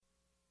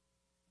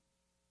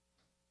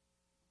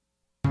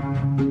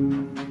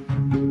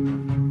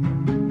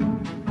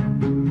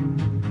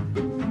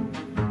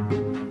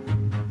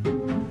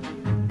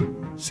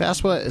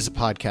Saswa is a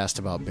podcast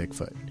about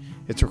Bigfoot.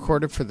 It's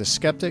recorded for the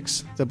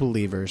skeptics, the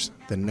believers,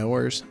 the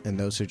knowers, and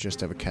those who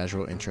just have a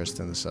casual interest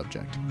in the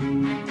subject.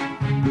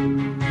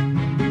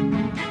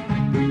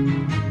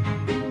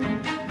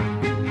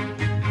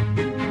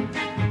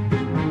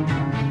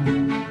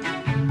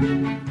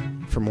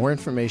 For more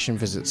information,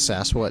 visit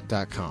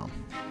saswat.com.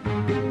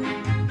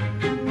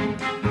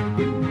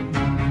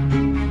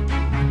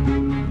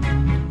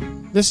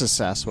 This is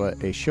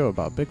Saswa, a show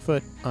about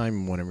Bigfoot.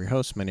 I'm one of your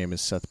hosts. My name is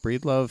Seth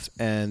Breedlove,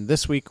 and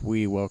this week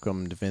we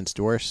welcomed Vince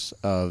Dorse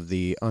of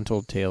the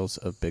Untold Tales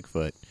of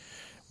Bigfoot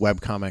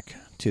webcomic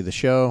to the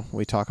show.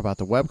 We talk about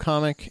the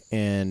webcomic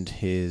and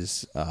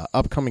his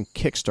upcoming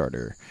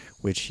Kickstarter,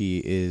 which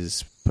he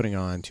is putting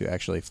on to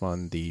actually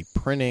fund the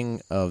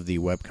printing of the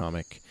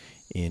webcomic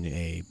in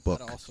a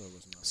book.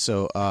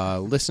 So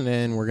listen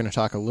in. We're going to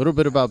talk a little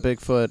bit about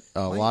Bigfoot,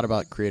 a lot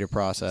about creative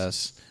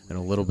process, and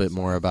a little bit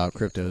more about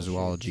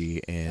cryptozoology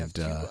and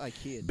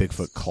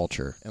Bigfoot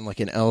culture, and like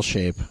an L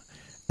shape.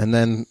 And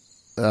then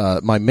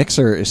my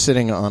mixer is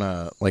sitting on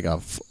a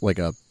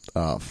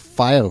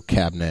file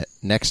cabinet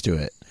next to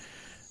it,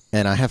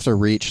 and I have to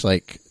reach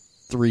like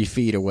 3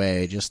 feet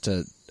away just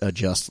to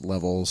adjust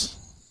levels.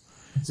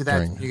 So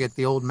that you get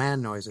the old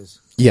man noises.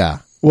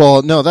 Yeah.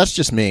 Well, no, that's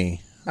just me.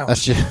 Oh.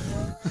 That's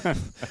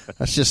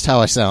just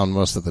how I sound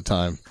most of the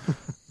time.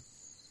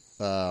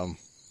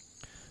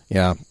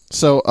 Yeah.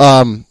 So,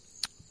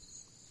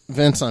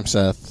 Vince, I'm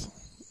Seth.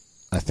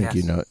 I think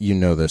Yes. you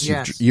know this.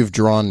 Yes. You've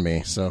drawn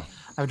me, so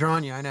I've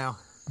drawn you, I know.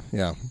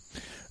 yeah.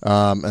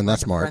 And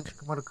that's Mark.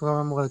 What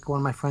one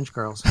of my French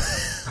girls.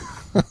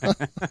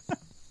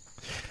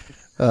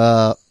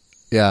 Yeah.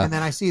 And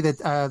then I see that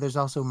there's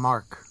also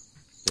Mark.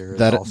 There's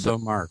That- also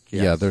Mark.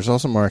 Yes. Yeah, there's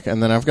also Mark.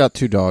 And then I've got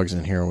 2 dogs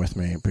in here with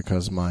me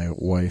because my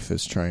wife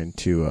is trying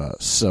to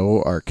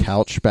sew our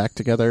couch back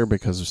together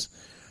because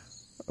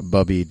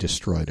Bubby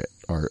destroyed it.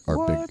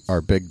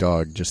 Our big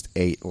dog just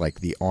ate like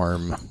the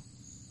arm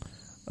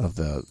of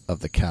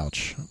the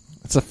couch.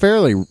 It's a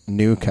fairly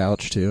new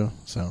couch too,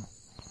 so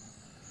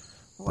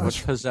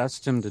What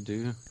possessed him to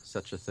do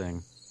such a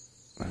thing?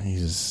 I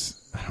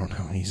don't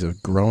know, he's a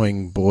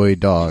growing boy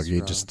dog.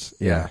 He just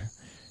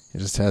he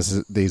just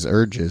has these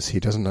urges he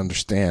doesn't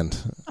understand.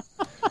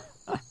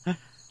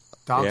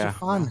 Dogs Yeah. are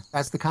fun.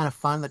 That's the kind of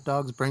fun that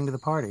dogs bring to the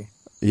party.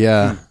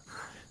 Yeah.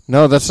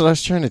 No, that's what I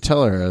was trying to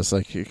tell her. I was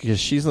like, because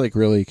she's like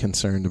really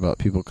concerned about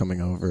people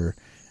coming over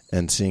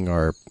and seeing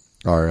our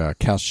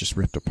couch just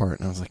ripped apart.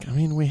 And I was like, I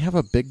mean, we have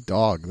a big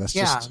dog. That's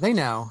just They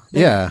know.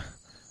 that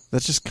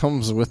just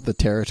comes with the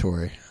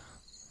territory.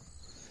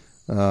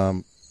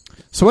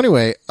 So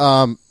anyway,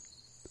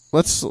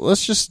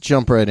 let's just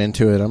jump right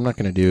into it. I'm not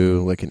going to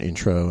do like an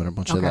intro and a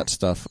bunch of that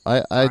stuff.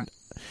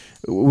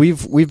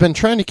 We've been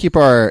trying to keep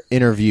our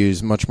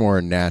interviews much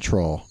more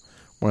natural,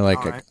 more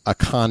like a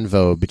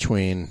convo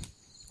between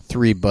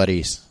 3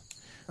 buddies.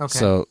 Okay.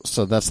 So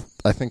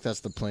I think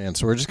that's the plan.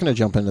 So we're just going to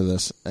jump into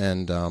this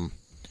and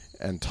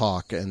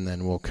talk, and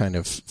then we'll kind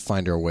of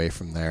find our way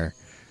from there.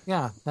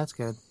 Yeah, that's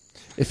good.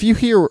 If you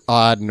hear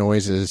odd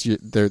noises,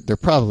 they're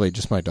probably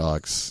just my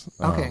dogs.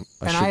 Okay.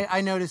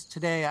 I noticed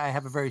today I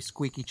have a very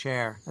squeaky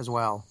chair as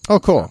well. Oh,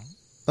 cool.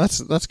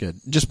 That's good.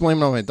 Just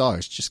blame it on my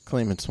dogs. Just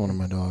claim it's one of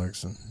my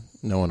dogs, and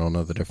no one will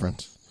know the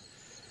difference.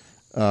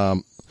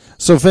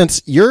 So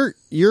Vince, your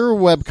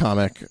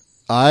webcomic,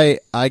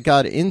 I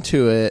got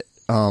into it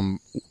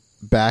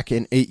back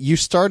in. You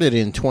started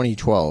in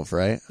 2012,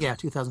 right? Yeah,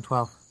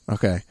 2012.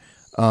 Okay.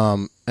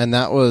 And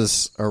that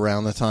was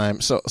around the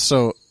time.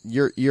 So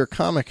your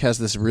comic has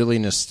this really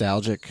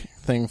nostalgic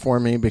thing for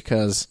me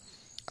because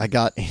I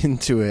got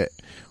into it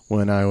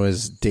when I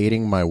was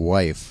dating my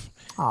wife.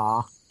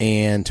 Aw.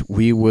 And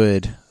we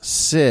would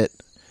sit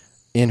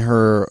in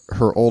her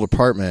old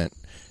apartment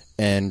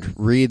and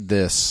read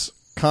this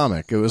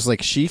comic. It was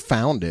like she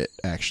found it,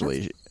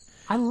 actually.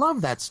 I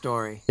love that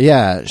story.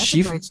 Yeah, That's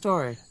a great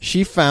story.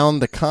 She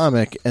found the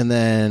comic and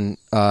then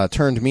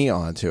turned me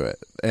on to it,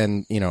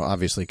 and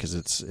obviously because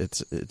it's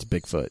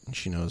Bigfoot, and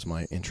she knows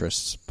my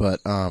interests. But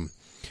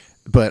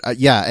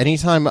yeah,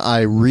 anytime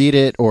I read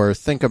it or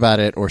think about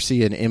it or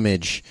see an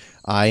image,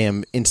 I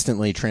am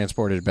instantly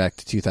transported back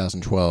to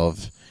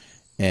 2012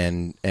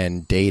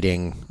 and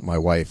dating my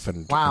wife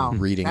and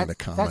reading the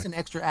comic. That's an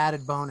extra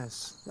added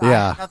bonus. Yeah.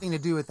 I have nothing to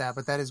do with that,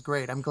 but that is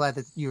great. I'm glad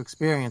that you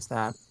experienced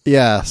that.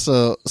 Yeah,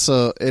 so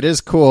it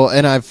is cool,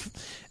 and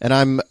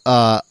I'm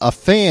a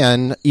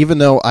fan. Even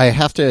though I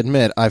have to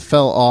admit I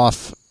fell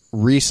off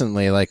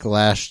recently, like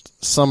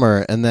last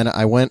summer, and then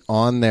I went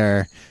on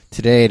there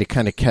today to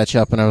kind of catch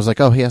up, and I was like,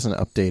 oh, he hasn't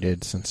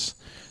updated since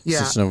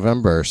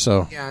November.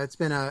 So yeah, it's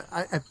been a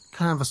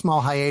kind of a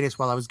small hiatus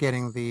while I was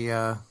getting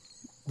the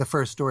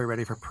first story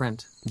ready for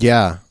print.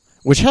 Yeah,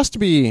 which has to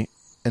be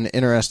an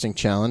interesting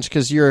challenge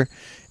because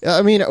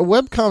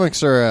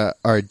webcomics are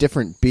a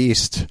different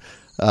beast.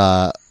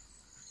 I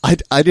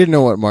didn't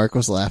know what Mark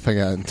was laughing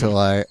at until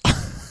I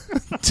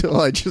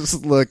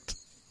just looked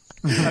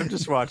I'm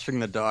just watching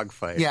the dog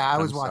fight. Yeah, I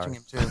was I'm watching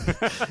sorry. him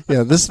too.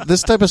 Yeah,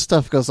 this type of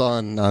stuff goes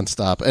on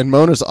nonstop. And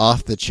Mona's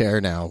off the chair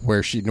now,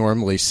 where she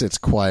normally sits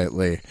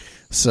quietly.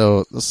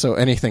 So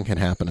anything can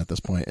happen at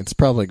this point. It's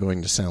probably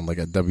going to sound like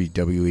a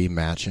WWE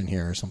match in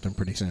here or something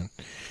pretty soon.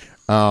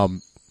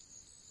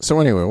 So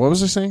anyway, what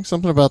was I saying?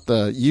 Something about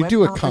you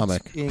do a Webcomics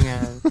comic. being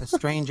a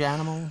strange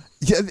animal.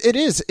 Yeah, it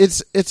is.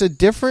 It's a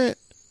different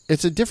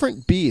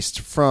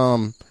beast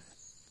from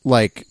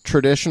like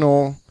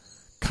traditional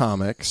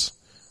comics.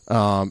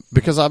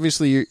 Because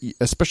obviously,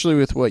 especially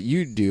with what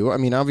you do, I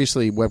mean,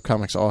 obviously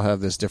webcomics all have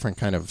this different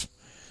kind of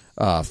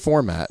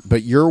format,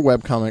 but your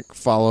webcomic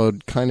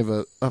followed kind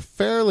of a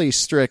fairly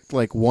strict,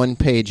 like 1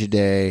 page a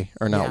day,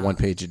 or not 1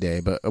 page a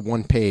day, but a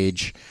 1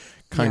 page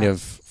kind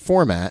of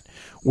format,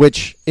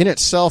 which in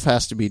itself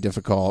has to be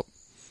difficult.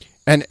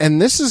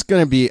 And this is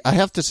going to be, I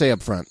have to say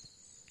up front,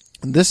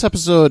 this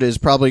episode is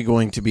probably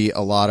going to be a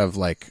lot of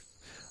like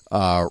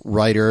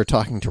writer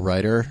talking to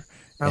writer.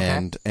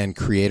 Okay. And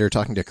creator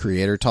talking to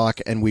creator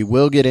talk, and we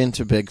will get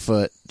into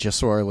Bigfoot, just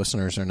so our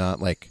listeners are not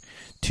like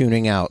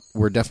tuning out.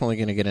 We're definitely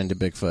going to get into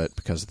Bigfoot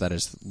because that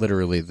is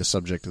literally the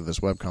subject of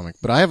this webcomic.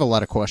 But I have a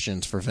lot of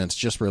questions for Vince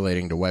just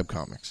relating to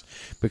webcomics,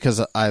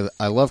 because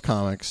I love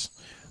comics,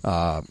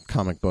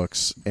 comic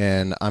books,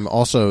 and I'm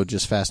also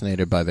just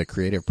fascinated by the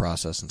creative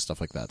process and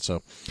stuff like that.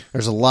 So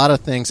there's a lot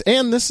of things,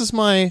 and this is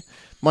my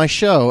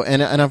show,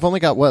 and I've only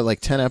got like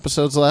 10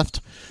 episodes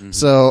left. Mm-hmm.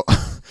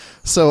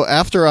 So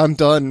after I'm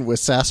done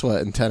with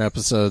Sasquatch in 10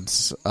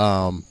 episodes,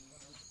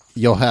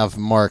 you'll have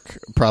Mark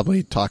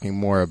probably talking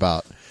more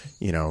about,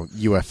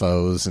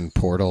 UFOs and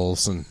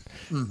portals and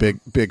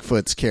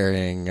Bigfoot's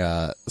carrying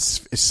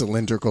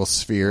cylindrical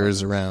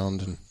spheres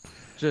around. And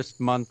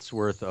Just months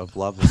worth of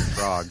Loveland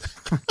frogs.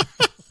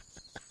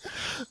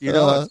 You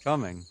know what's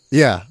coming.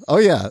 Yeah. Oh,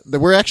 yeah.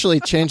 We're actually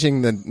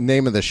changing the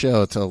name of the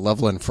show to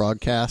Loveland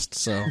Frogcast,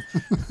 so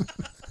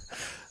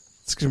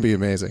it's going to be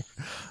amazing.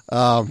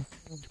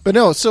 But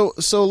no,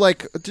 so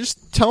like,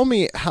 just tell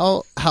me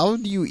how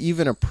do you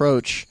even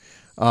approach,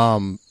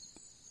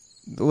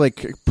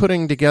 like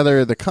putting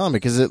together the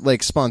comic? Is it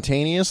like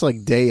spontaneous,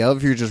 like day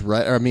of you're just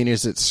I mean,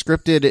 is it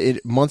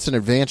scripted months in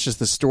advance? Is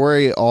the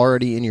story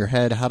already in your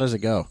head? How does it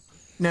go?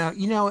 Now,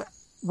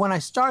 when I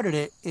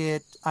started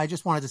it, I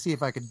just wanted to see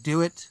if I could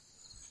do it.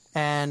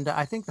 And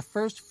I think the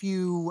first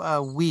few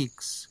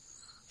weeks,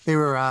 it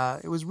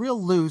was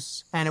real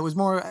loose, and it was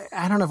more,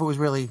 I don't know if it was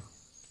really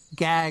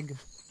gag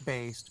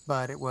based,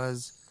 but it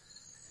was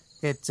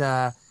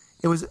a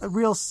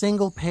real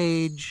single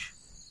page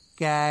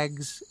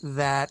gags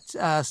that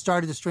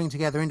started to string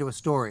together into a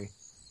story.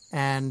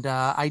 And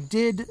I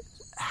did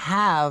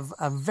have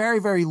a very,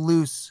 very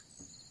loose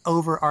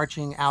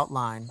overarching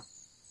outline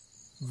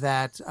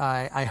that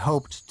I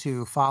hoped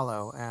to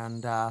follow,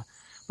 and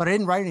but I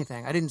didn't write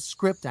anything. I didn't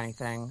script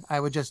anything. I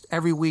would just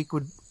every week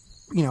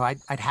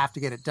I'd have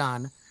to get it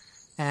done,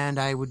 and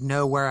I would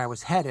know where I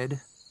was headed,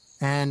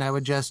 and I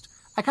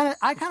kind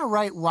of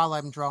write while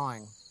I'm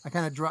drawing. I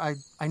kind of draw.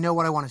 I know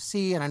what I want to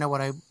see, and I know what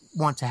I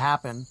want to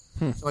happen.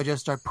 So I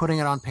just start putting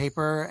it on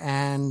paper,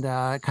 and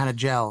it kind of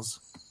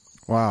gels.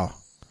 Wow.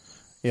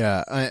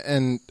 Yeah,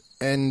 and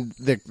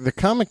the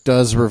comic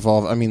does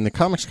revolve. I mean, the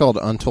comic's called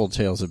Untold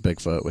Tales of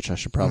Bigfoot, which I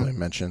should probably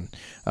mention.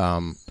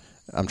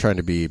 I'm trying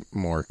to be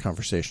more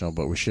conversational,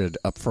 but we should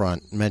up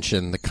front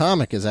mention the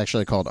comic is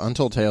actually called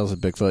Untold Tales of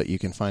Bigfoot. You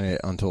can find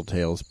it at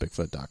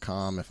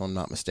untoldtalesbigfoot.com, if I'm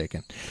not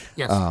mistaken.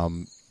 Yes.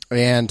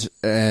 And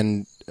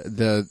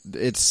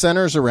it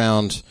centers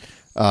around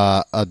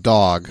a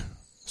dog,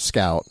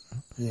 Scout,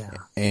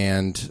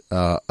 and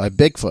a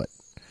Bigfoot.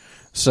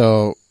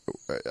 So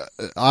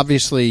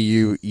obviously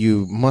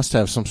you must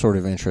have some sort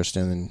of interest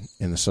in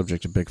the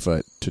subject of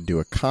Bigfoot to do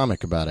a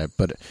comic about it,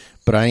 but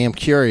I am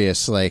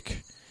curious,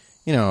 like,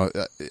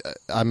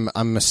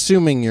 I'm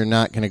assuming you're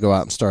not going to go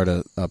out and start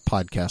a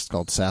podcast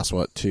called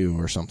Sasquatch 2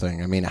 or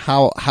something. I mean,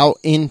 how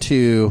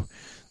into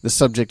the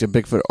subject of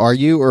Bigfoot are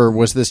you, or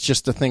was this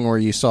just a thing where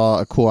you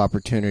saw a cool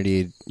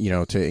opportunity,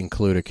 to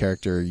include a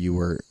character you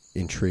were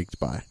intrigued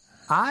by?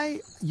 I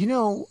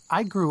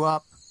grew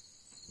up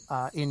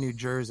in New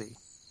Jersey,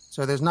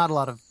 so there's not a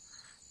lot of,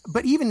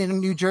 but even in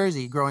New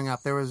Jersey growing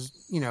up, there was,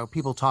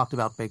 people talked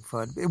about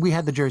Bigfoot. We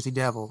had the Jersey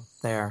Devil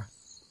there,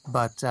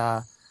 but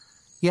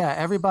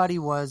everybody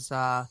was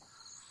into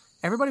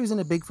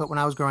Bigfoot when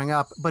I was growing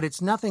up, but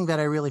it's nothing that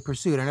I really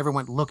pursued. I never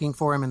went looking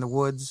for him in the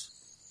woods.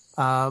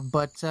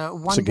 But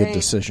one day, it's a good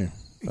decision.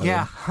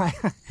 Yeah,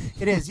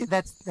 it is.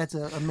 That's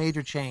a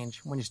major change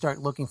when you start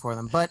looking for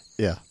them. But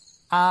yeah,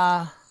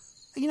 I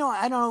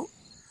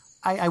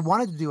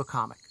wanted to do a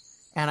comic,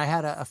 and I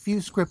had a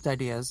few script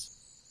ideas,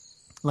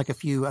 like a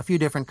few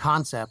different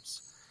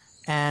concepts,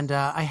 and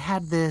I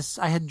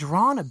had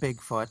drawn a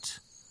Bigfoot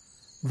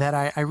that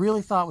I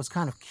really thought was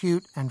kind of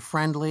cute and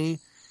friendly,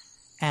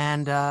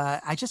 and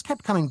I just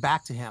kept coming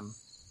back to him.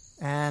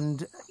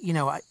 And,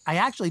 I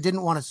actually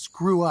didn't want to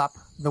screw up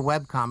the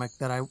webcomic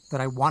that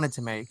I wanted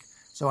to make.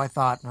 So I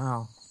thought,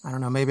 I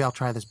don't know, maybe I'll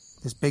try this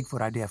Bigfoot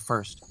idea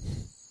first.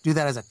 Do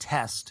that as a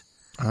test.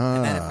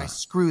 And then if I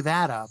screw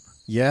that up,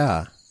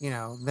 Yeah.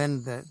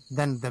 Then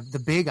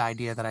the big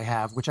idea that I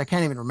have, which I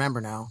can't even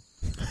remember now,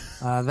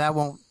 that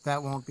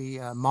won't be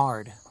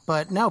marred.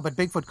 But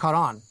Bigfoot caught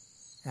on,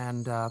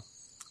 and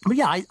but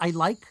yeah, I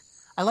like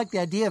the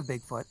idea of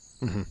Bigfoot.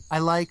 Mm-hmm. I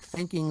like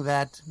thinking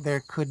that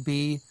there could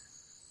be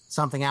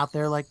something out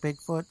there like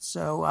Bigfoot.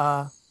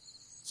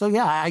 So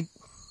yeah,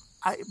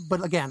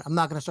 but again, I'm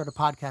not going to start a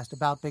podcast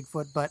about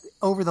Bigfoot. But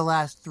over the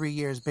last 3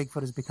 years,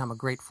 Bigfoot has become a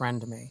great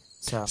friend to me.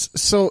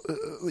 So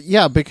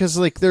yeah, because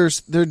like there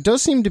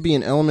does seem to be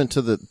an element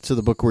to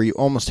the book where you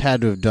almost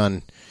had to have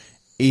done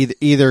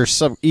either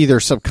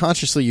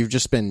subconsciously you've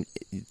just been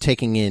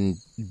taking in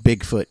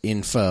Bigfoot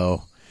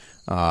info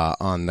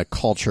on the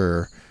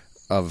culture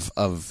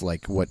of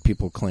like what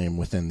people claim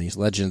within these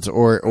legends,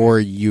 or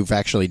you've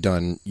actually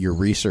done your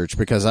research.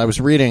 Because I was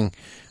reading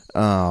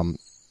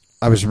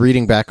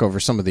back over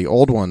some of the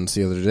old ones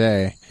the other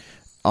day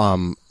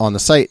on the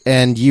site,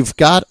 and you've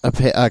got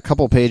a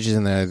couple pages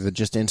in there that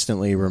just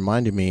instantly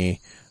reminded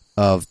me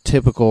of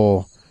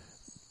typical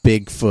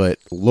Bigfoot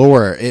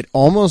lore. It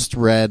almost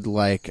read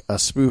like a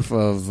spoof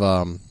of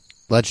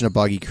Legend of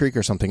Boggy Creek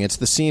or something. It's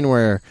the scene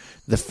where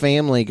the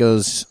family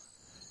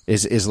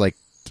is like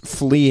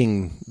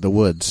fleeing the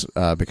woods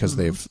because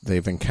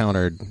they've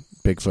encountered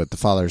Bigfoot. The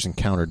father's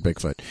encountered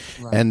Bigfoot,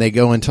 right. And they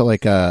go into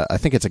like I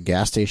think it's a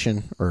gas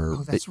station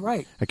that's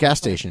right, a gas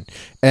station,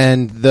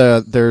 and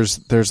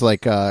there's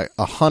like a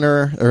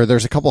hunter, or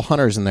there's a couple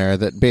hunters in there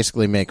that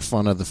basically make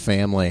fun of the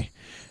family,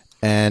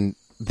 and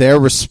their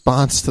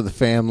response to the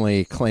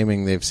family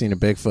claiming they've seen a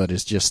Bigfoot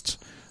is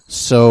just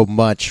so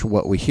much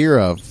what we hear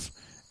of,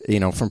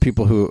 from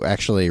people who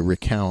actually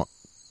recount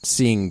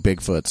seeing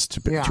Bigfoots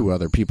to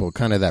other people,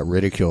 kind of that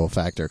ridicule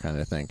factor kind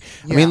of thing.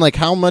 Yeah. I mean, like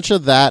how much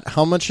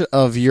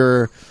of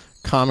your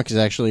comic is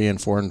actually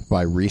informed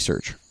by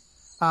research?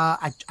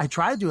 I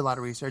try to do a lot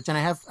of research, and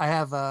I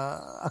have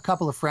a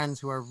couple of friends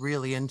who are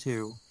really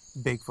into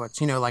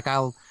Bigfoots. Like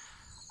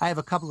I have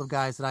a couple of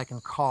guys that I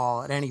can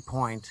call at any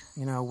point.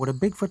 Would a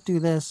Bigfoot do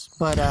this?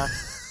 But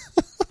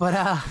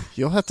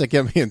you'll have to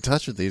get me in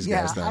touch with these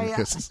guys then.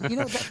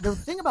 The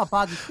thing about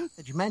Boggy Creek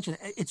that you mentioned,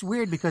 it's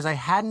weird because I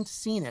hadn't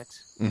seen it.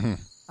 Mm-hmm.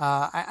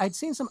 I'd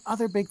seen some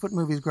other Bigfoot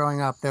movies growing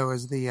up. There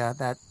was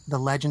the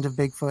Legend of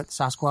Bigfoot,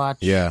 Sasquatch,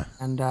 yeah,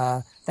 and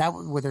that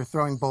where they're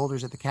throwing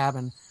boulders at the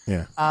cabin.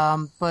 Yeah.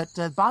 But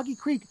Boggy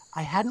Creek,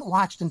 I hadn't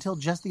watched until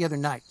just the other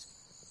night.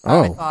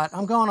 Oh. I thought,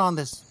 I'm going on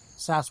this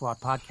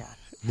Sasquatch podcast.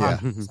 Yeah.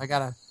 I got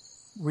to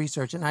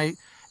research it. And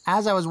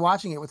as I was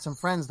watching it with some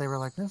friends, they were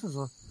like, this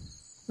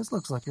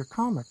looks like your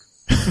comic.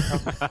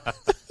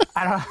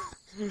 I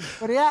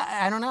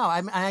don't know.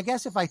 I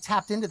guess if I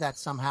tapped into that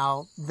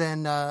somehow,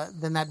 then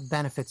that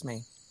benefits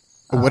me.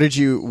 What did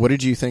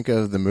you think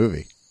of the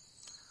movie?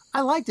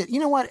 I liked it.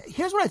 You know what?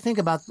 Here's what I think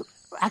about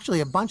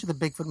actually a bunch of the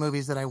Bigfoot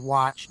movies that I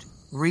watched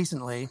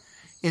recently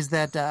is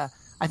that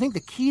I think the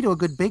key to a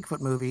good Bigfoot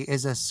movie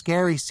is a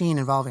scary scene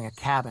involving a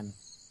cabin.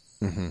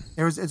 Mm-hmm.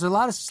 There's a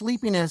lot of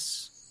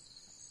sleepiness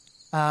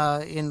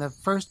in the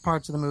first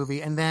parts of the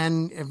movie, and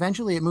then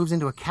eventually it moves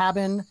into a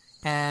cabin,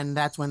 and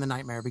that's when the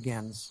nightmare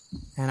begins.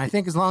 And I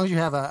think as long as you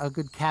have a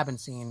good cabin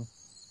scene,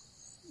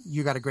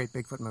 you got a great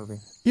Bigfoot movie.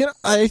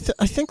 I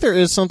think there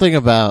is something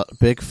about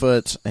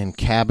Bigfoot and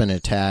cabin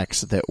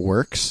attacks that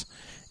works,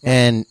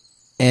 and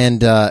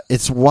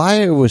it's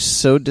why I was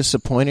so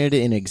disappointed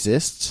in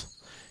Exists,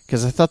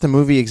 because I thought the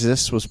movie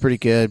Exists was pretty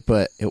good,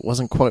 but it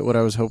wasn't quite what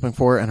I was hoping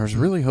for, and I was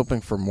really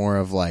hoping for more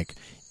of like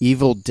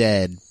Evil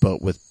Dead,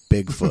 but with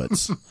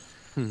Bigfoots.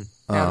 That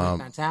was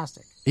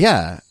fantastic.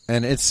 Yeah,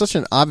 and it's such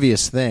an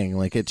obvious thing.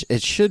 Like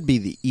it should be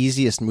the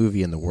easiest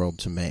movie in the world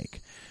to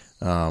make.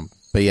 But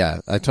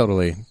yeah, I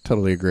totally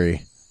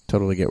agree.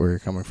 Totally get where you're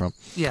coming from.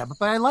 Yeah,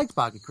 but I liked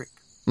Boggy Creek.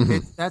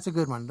 Mm-hmm. That's a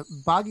good one.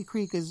 Boggy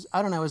Creek is,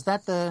 I don't know, is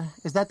that the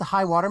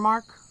high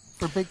watermark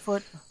for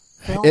Bigfoot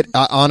film?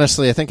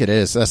 Honestly, I think it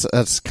is.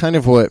 That's kind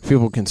of what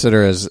people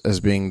consider as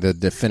being the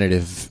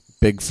definitive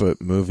Bigfoot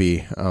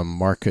movie.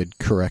 Mark could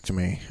correct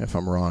me if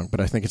I'm wrong,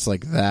 but I think it's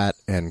like that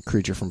and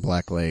Creature from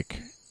Black Lake.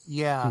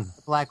 Yeah,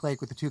 Black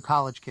Lake with the two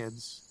college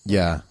kids.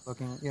 Yeah. I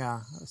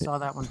saw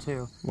that one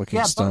too.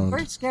 Looking stoned. But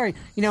very scary.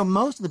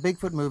 Most of the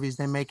Bigfoot movies,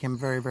 they make him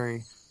very,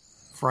 very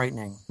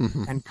frightening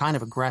and kind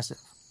of aggressive.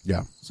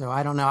 Yeah. So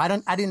I don't know. I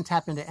didn't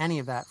tap into any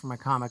of that for my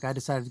comic. I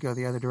decided to go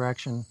the other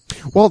direction.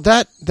 Well,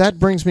 that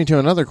brings me to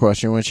another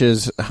question, which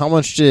is how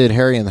much did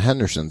Harry and the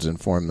Hendersons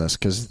inform this?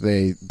 Because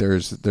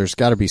there's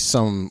got to be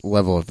some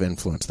level of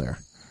influence there.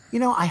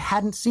 I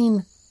hadn't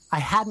seen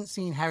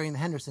Harry and the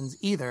Hendersons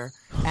either,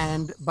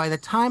 and by the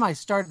time I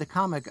started the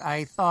comic,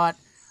 I thought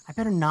I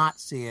better not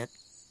see it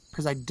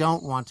because I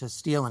don't want to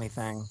steal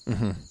anything.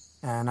 Mm-hmm.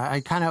 And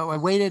I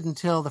waited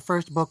until the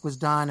first book was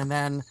done, and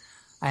then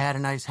I had a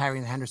nice Harry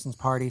and the Hendersons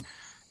party.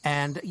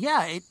 And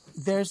yeah,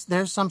 there's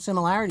some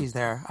similarities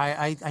there.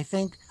 I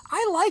think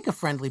I like a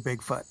friendly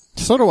Bigfoot.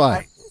 So do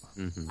I.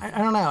 I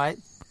don't know. I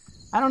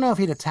don't know if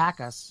he'd attack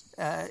us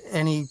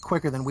any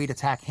quicker than we'd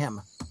attack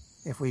him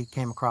if we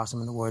came across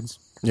him in the woods.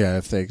 Yeah,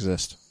 if they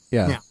exist.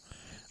 Yeah.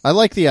 I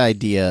like the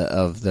idea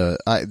of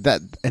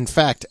that. In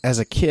fact, as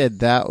a kid,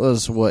 that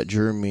was what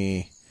drew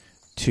me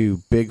to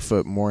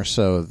Bigfoot more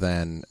so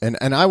than and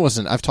I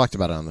wasn't. I've talked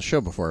about it on the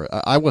show before.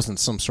 I wasn't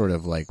some sort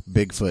of like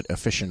Bigfoot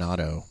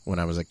aficionado when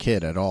I was a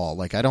kid at all.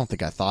 Like I don't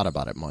think I thought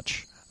about it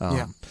much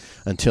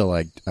until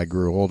I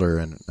grew older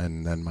and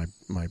then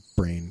my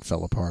brain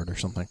fell apart or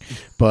something.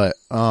 But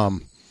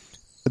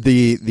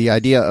the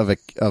idea of a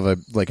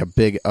like a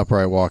big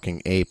upright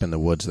walking ape in the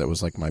woods that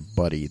was like my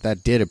buddy,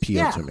 that did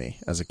appeal to me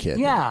as a kid.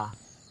 Yeah.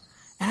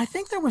 And I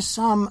think there was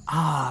some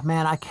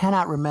man, I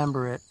cannot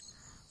remember it,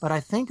 but I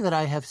think that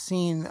I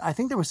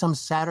think there was some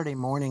Saturday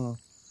morning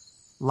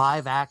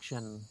live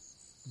action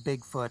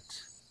Bigfoot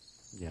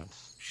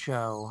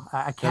show.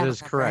 I can't. That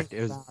is correct.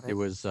 It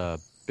was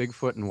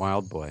Bigfoot and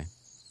Wild Boy.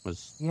 So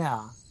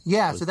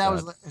that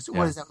was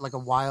what is that, like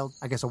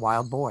a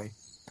wild boy.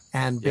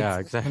 And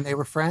exactly. And they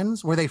were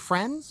friends. Were they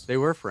friends? They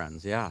were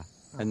friends, yeah.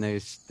 And they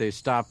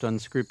stopped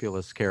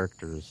unscrupulous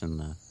characters in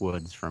the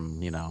woods from,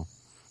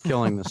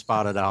 killing the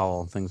spotted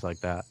owl, things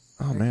like that.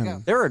 Oh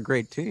man, they're a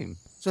great team.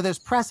 So there's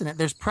precedent.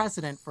 There's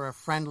precedent for a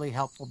friendly,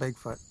 helpful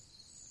Bigfoot.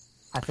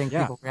 I think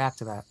people react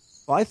to that.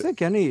 Well, I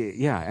think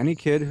any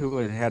kid who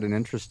had an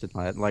interest in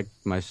that, like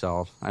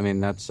myself, I mean,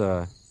 that's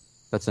a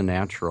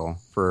natural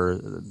for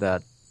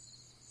that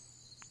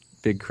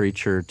big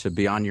creature to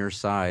be on your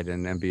side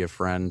and be a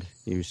friend.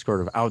 You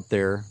sort of out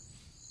there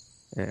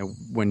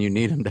when you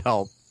need him to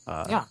help.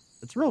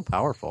 It's real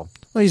powerful.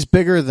 Well, he's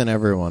bigger than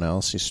everyone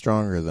else. He's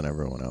stronger than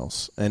everyone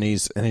else, and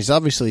he's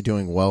obviously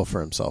doing well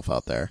for himself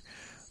out there.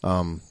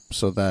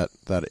 So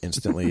that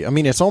instantly, I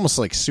mean, it's almost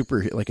like a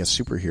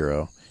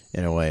superhero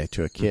in a way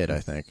to a kid. I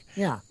think.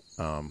 Yeah.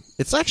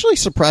 It's actually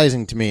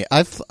surprising to me.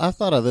 I've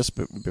thought of this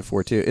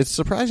before too. It's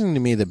surprising to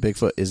me that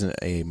Bigfoot isn't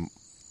a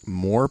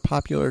more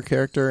popular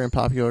character in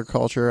popular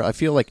culture. I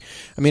feel like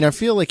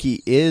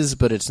he is,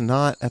 but it's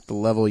not at the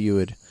level you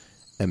would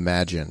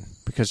imagine.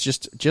 Because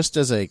just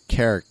as a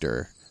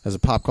character, as a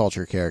pop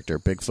culture character,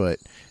 Bigfoot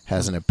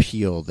has an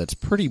appeal that's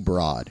pretty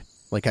broad.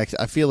 Like I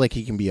feel like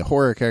he can be a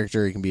horror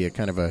character, he can be a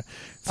kind of a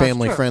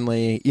family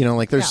friendly,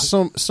 like there's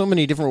so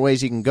many different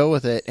ways you can go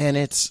with it, and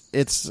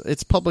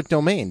it's public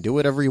domain. Do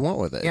whatever you want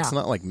with it. Yeah. It's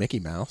not like Mickey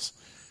Mouse.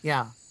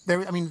 Yeah.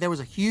 There was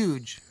a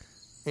huge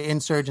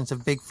insurgence of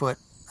Bigfoot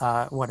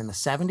in the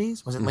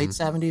 70s? Was it late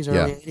 70s,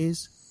 early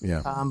 80s?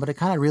 Yeah. But it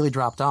kind of really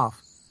dropped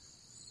off.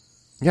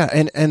 Yeah,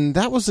 and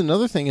that was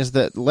another thing, is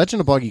that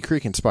Legend of Boggy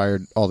Creek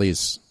inspired all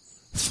these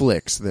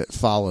flicks that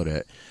followed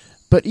it.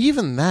 But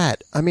even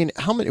that, I mean,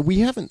 we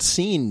haven't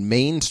seen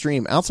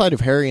mainstream, outside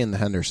of Harry and the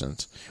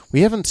Hendersons,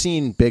 we haven't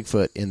seen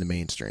Bigfoot in the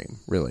mainstream,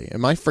 really.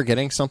 Am I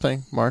forgetting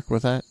something, Mark,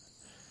 with that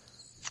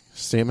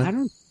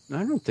statement?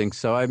 I don't think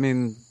so. I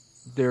mean,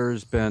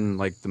 there's been,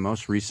 like, the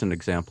most recent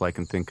example I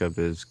can think of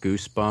is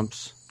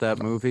Goosebumps,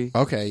 that movie.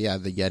 Okay, yeah,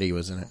 the Yeti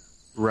was in it.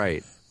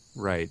 Right.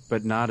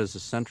 But not as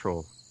a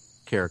central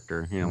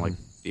character, like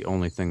the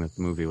only thing that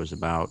the movie was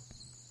about.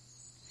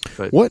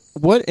 But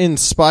what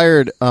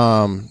inspired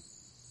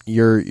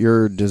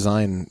your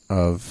design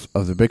of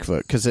the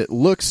Bigfoot? Because it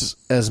looks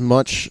as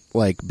much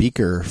like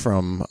Beaker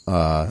from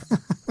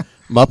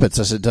Muppets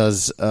as it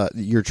does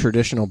your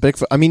traditional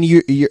Bigfoot. I mean,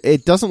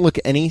 it doesn't look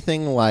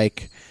anything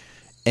like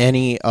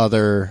any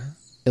other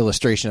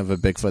illustration of a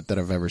Bigfoot that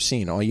I've ever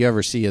seen. All you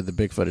ever see of the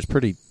Bigfoot is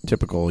pretty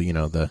typical,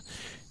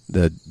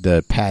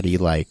 the patty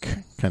like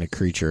kind of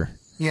creature.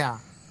 Yeah.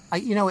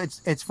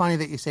 It's funny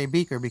that you say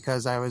Beaker,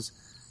 because I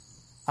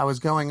was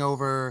going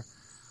over.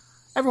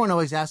 Everyone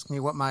always asks me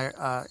what my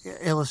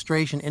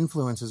illustration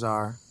influences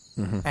are,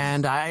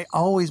 and I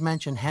always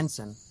mention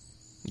Henson.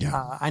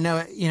 Yeah, I know.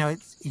 I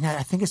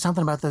think it's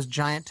something about those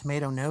giant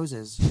tomato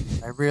noses.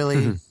 I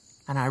really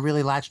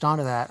latched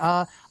onto that.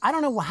 I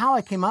don't know how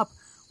I came up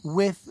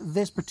with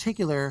this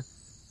particular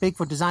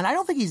Bigfoot design. I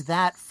don't think he's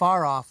that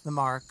far off the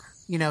mark.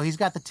 He's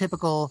got the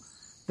typical.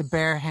 The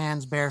bare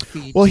hands, bare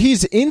feet. Well,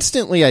 he's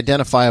instantly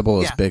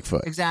identifiable as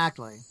Bigfoot.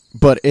 Exactly.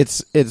 But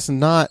it's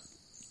not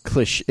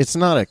cliche. It's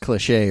not a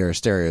cliche or a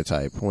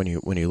stereotype when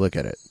you look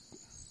at it.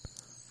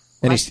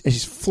 And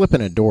he's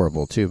flipping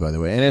adorable too, by the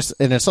way.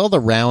 And it's all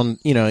the round.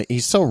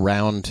 He's so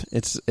round.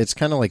 It's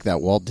kind of like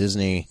that Walt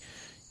Disney.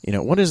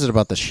 What is it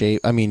about the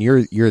shape? I mean,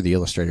 you're the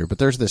illustrator, but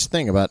there's this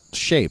thing about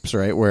shapes,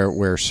 right?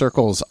 Where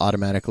circles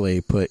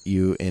automatically put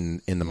you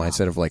in the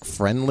mindset of like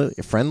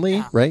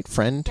friendly, right?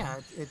 Friend.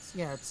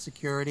 Yeah, it's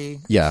security.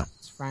 Yeah,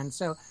 it's friend.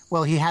 So,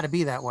 well, he had to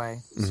be that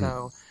way. Mm-hmm.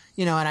 So,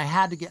 and I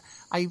had to get.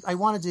 I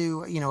wanted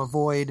to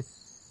avoid,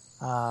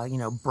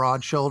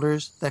 broad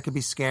shoulders that could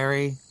be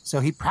scary. So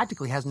he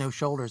practically has no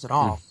shoulders at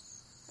all.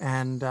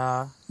 And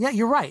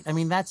you're right. I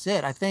mean, that's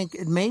it. I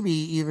think maybe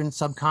even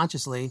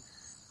subconsciously.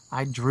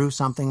 I drew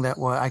something that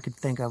I could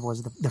think of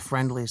was the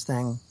friendliest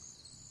thing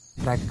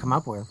that I could come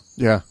up with.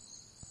 Yeah.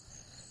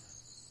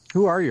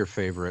 Who are your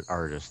favorite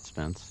artists,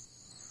 Vince?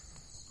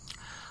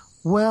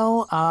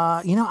 Well,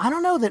 I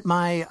don't know that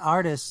my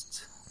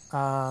artist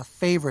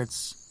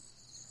favorites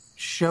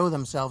show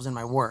themselves in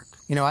my work.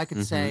 I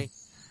could say,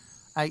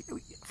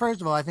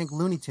 First of all, I think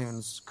Looney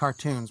Tunes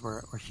cartoons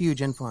were a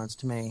huge influence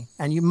to me,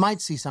 and you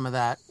might see some of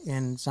that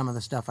in some of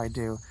the stuff I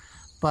do.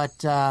 But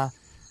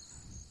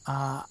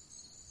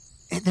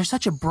there's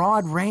such a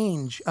broad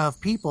range of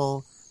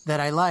people that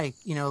I like.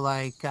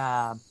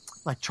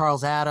 Like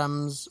Charles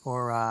Addams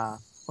or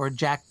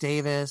Jack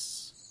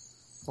Davis,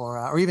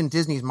 or even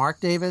Disney's Mark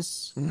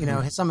Davis.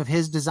 Mm-hmm. Some of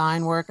his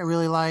design work I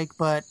really like.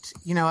 But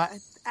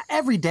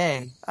every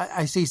day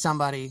I see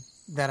somebody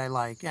that I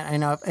like. And I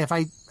know if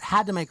I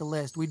had to make a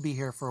list, we'd be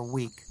here for a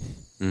week.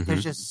 Mm-hmm.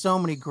 There's just so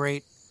many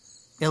great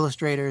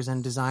illustrators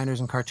and designers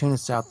and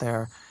cartoonists out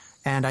there.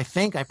 And I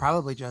think I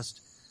probably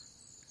just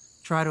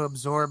try to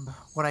absorb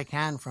what I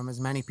can from as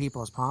many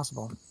people as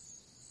possible.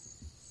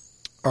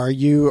 Are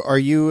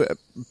you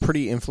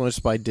pretty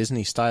influenced by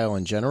Disney style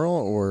in general,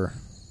 or?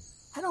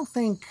 I don't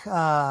think,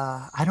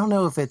 I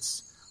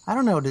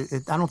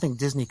don't think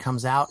Disney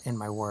comes out in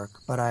my work,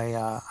 but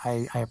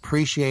I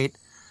appreciate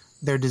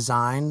their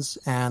designs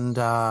and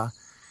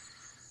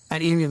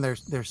even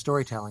their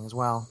storytelling as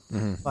well.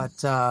 Mm-hmm.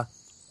 But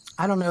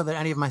I don't know that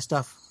any of my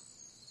stuff.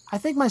 I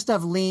think my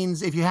stuff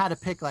leans. If you had to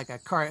pick like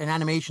an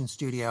animation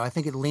studio, I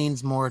think it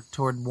leans more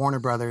toward Warner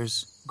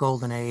Brothers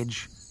Golden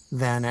Age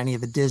than any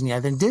of the Disney.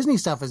 I think Disney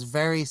stuff is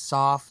very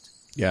soft.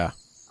 Yeah.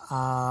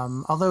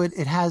 Although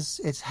it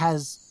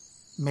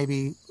has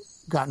maybe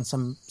gotten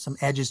some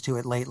edges to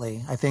it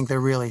lately. I think they're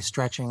really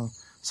stretching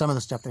some of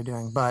the stuff they're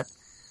doing, but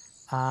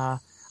I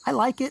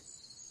like it.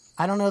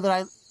 I don't know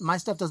that my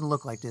stuff doesn't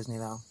look like Disney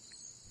though.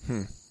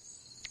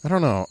 I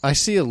don't know. I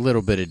see a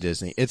little bit of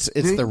Disney. It's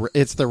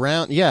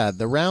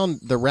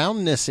the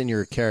roundness in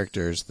your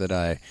characters that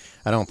I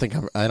don't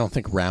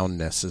think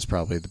roundness is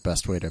probably the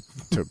best way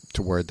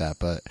to word that,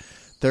 but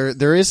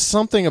there is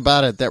something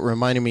about it that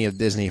reminded me of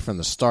Disney from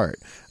the start.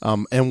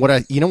 And what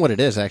it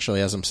is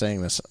actually, as I'm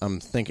saying this, I'm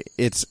thinking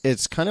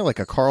it's kind of like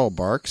a Carl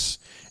Barks,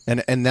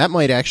 and that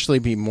might actually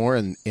be more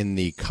in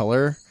the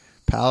color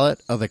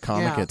palette of the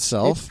comic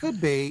itself. It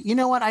could be. You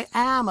know what? I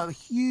am a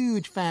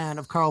huge fan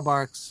of Carl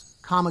Barks'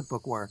 comic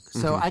book work,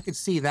 so I could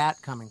see that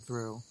coming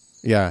through.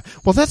 Yeah.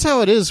 Well, that's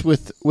how it is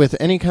with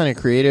any kind of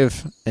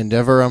creative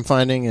endeavor. I'm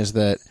finding is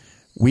that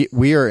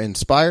we are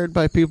inspired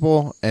by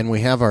people and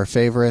we have our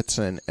favorites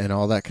and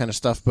all that kind of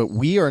stuff, but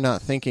we are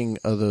not thinking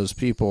of those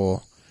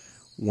people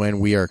when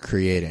we are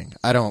creating.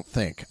 I don't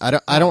think.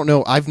 I don't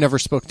know. I've never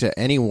spoke to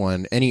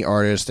anyone, any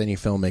artist, any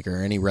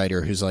filmmaker, any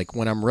writer who's like,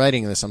 when I'm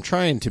writing this, I'm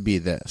trying to be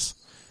this.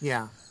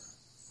 Yeah.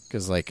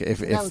 Because like if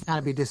that would kind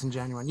of be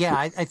disingenuous. Yeah,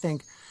 I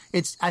think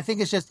it's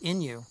just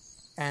in you,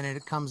 and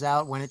it comes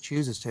out when it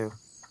chooses to.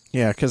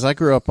 Yeah, because I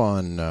grew up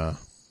on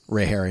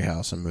Ray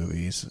Harryhausen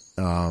movies,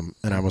 and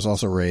I was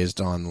also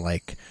raised on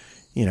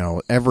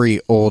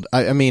every old.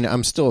 I mean,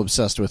 I'm still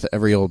obsessed with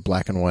every old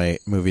black and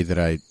white movie that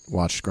I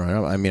watched growing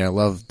up. I mean, I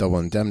love Double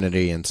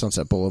Indemnity and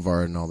Sunset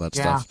Boulevard and all that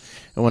stuff.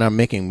 And when I'm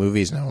making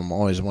movies now, I'm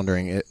always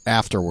wondering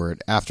after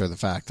the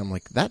fact, I'm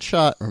like, that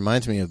shot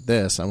reminds me of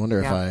this. I wonder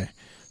if I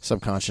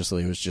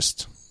subconsciously was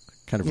just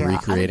kind of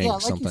recreating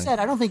something. Like you said,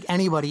 I don't think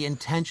anybody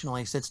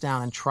intentionally sits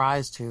down and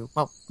tries to.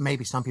 Well,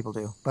 maybe some people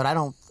do, but I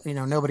don't.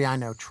 Nobody I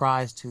know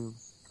tries to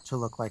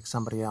look like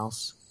somebody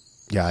else.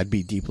 Yeah, I'd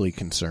be deeply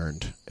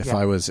concerned if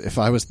I was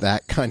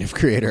that kind of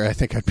creator. I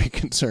think I'd be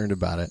concerned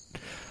about it.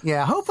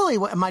 Yeah, hopefully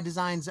my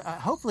designs.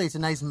 Hopefully it's a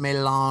nice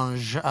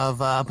melange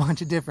of a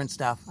bunch of different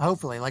stuff.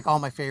 Hopefully, like all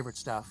my favorite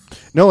stuff.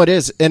 No, it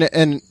is,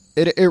 and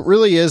it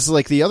really is.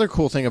 Like, the other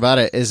cool thing about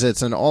it is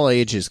it's an all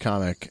ages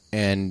comic,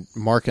 and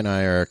Mark and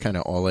I are kind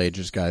of all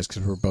ages guys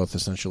because we're both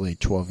essentially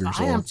 12 years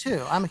old. I am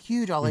too. I'm a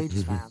huge all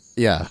ages fan.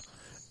 Yeah,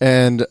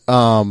 and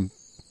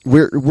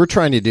we're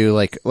trying to do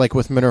like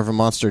with Minerva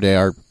Monster Day,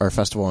 our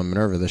festival in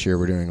Minerva this year.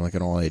 We're doing like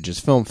an all ages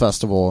film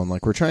festival, and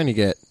like we're trying to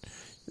get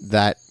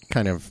that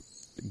kind of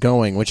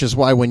going, which is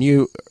why when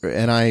you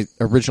and I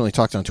originally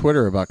talked on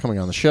Twitter about coming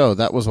on the show,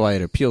 that was why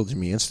it appealed to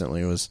me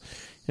instantly. It was,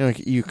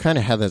 you kind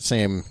of had that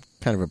same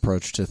kind of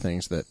approach to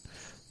things that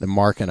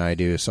Mark and I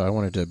do. So I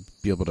wanted to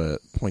be able to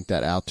point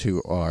that out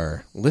to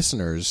our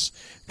listeners,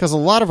 because a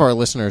lot of our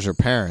listeners are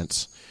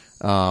parents.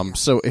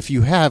 So if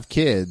you have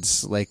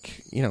kids,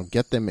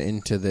 get them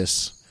into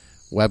this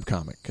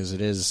webcomic, because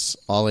it is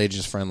all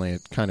ages friendly.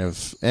 It kind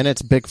of, and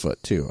it's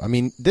Bigfoot too. I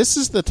mean, this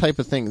is the type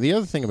of thing. The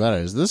other thing about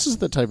it is this is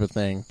the type of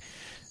thing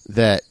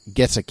that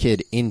gets a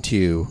kid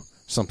into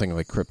something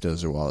like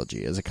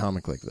cryptozoology, as a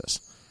comic like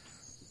this,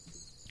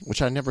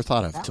 which I never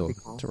thought of till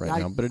right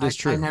now, but it is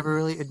true. It never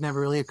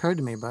really occurred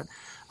to me, but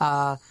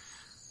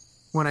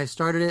when I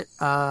started it,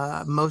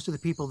 most of the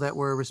people that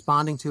were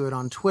responding to it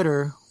on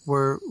Twitter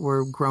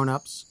were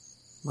grown-ups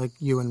like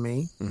you and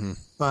me. Mm-hmm.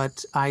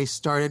 But I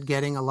started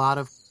getting a lot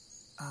of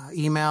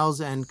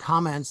emails and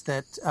comments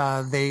that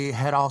they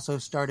had also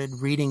started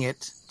reading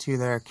it to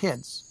their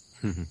kids.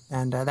 Mm-hmm.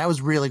 And that was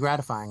really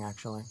gratifying,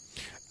 actually.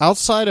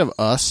 Outside of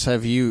us,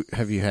 have you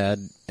had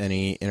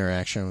any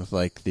interaction with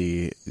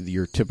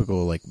your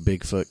typical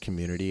Bigfoot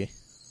community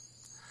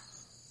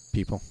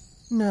people?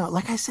 No,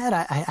 like I said,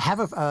 I have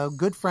a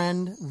good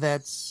friend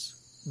that's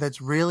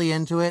really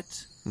into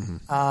it,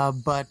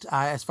 But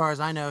as far as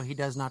I know, he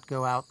does not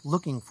go out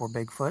looking for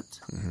Bigfoot.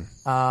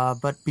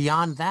 But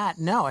beyond that,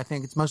 no, I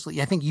think it's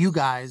mostly, I think you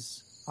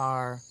guys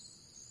are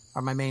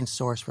my main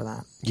source for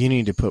that. You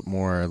need to put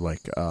more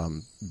like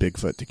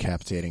Bigfoot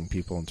decapitating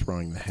people and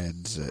throwing the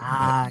heads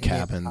at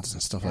cabins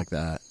and stuff like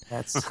that.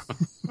 That's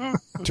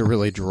to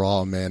really draw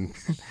them in.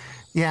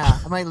 Yeah,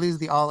 I might lose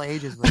the all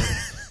ages later.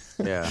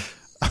 Yeah.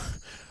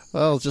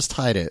 Well, just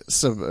hide it.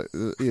 So,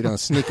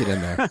 sneak it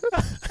in there.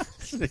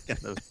 Sneak in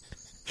the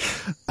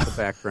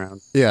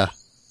background. Yeah.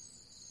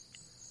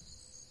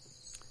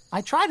 I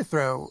try to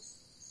throw,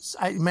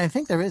 I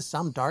think there is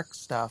some dark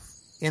stuff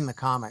in the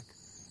comic.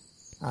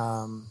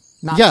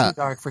 Not too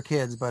dark for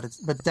kids, but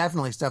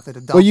definitely stuff that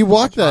adults. Well, you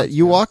walk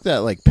that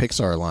like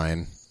Pixar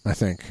line, I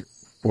think,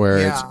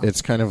 where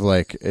it's kind of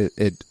like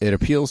it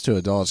appeals to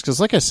adults because,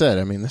 like I said,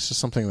 I mean, this is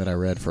something that I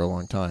read for a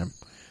long time,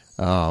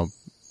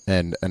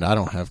 and I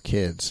don't have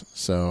kids,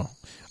 so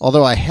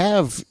although I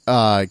have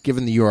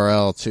given the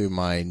URL to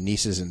my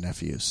nieces and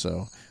nephews,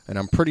 and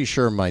I'm pretty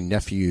sure my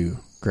nephew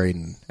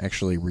Graydon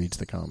actually reads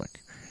the comic.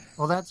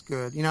 Well, that's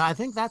good. I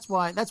think that's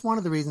one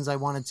of the reasons I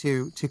wanted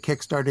to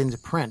kickstart into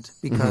print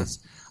because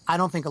I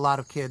don't think a lot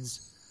of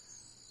kids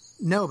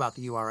know about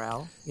the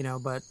URL,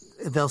 but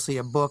they'll see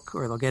a book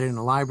or they'll get it in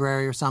a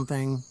library or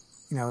something,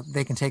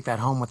 they can take that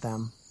home with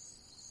them.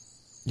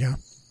 Yeah,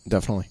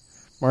 definitely.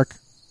 Mark?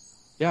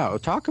 Yeah,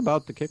 talk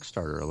about the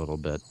Kickstarter a little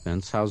bit,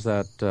 Vince. How's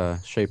that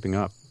shaping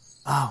up?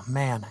 Oh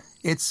man,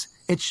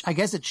 I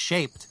guess it's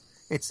shaped.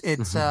 It's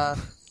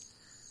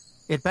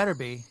it better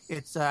be.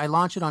 I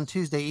launch it on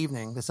Tuesday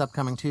evening, this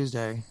upcoming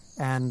Tuesday.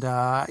 And,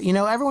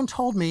 everyone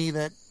told me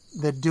that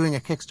doing a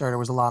Kickstarter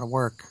was a lot of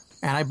work.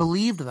 And I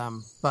believed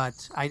them,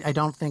 but I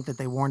don't think that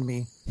they warned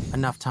me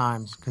enough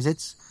times because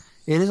it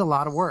is a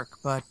lot of work.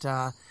 But,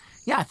 I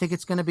think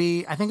it's going to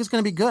be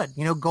good.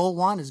 Goal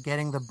one is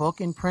getting the book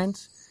in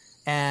print.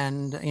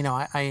 And,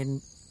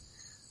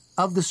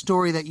 of the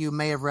story that you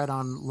may have read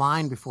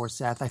online before,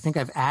 Seth, I think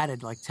I've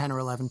added like 10 or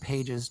 11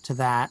 pages to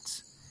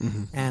that.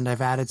 And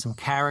I've added some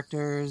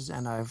characters,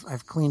 and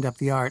I've cleaned up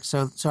the art.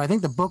 So I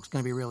think the book's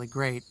going to be really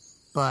great.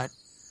 But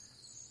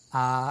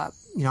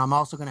I'm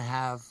also going to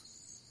have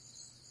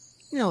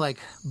like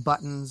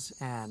buttons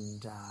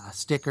and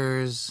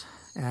stickers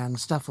and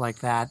stuff like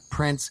that,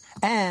 prints,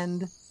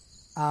 and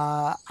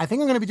I think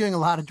I'm going to be doing a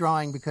lot of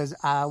drawing because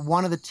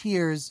one of the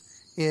tiers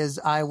is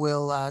I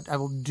will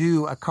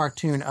do a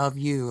cartoon of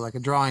you, like a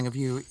drawing of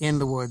you in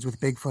the woods with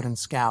Bigfoot and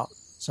Scout.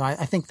 So I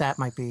think that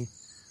might be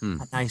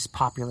a nice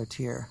popular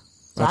tier.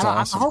 So That's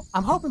awesome.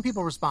 I'm hoping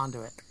people respond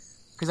to it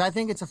because I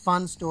think it's a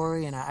fun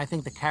story and I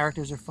think the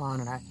characters are fun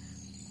and I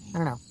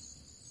don't know.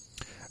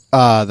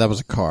 That was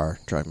a car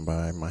driving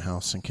by my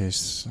house in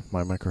case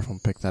my microphone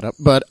picked that up.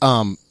 But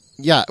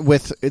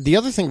with the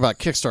other thing about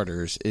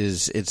Kickstarters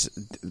is it's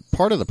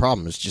part of the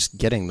problem is just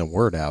getting the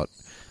word out.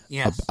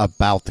 Yes.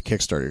 About the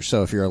Kickstarter.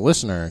 So if you're a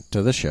listener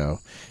to the show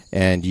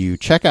and you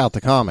check out the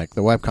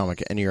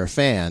webcomic, and you're a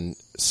fan,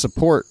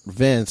 support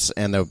Vince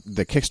and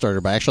the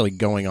Kickstarter by actually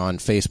going on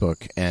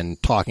Facebook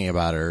and talking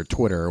about it or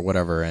Twitter or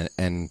whatever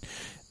and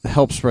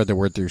help spread the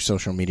word through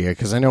social media.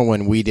 Because I know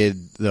when we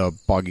did the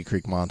Boggy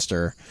Creek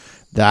Monster,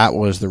 that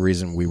was the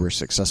reason we were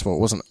successful.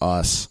 It wasn't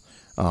us.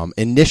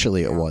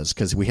 Initially it was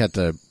because we had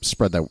to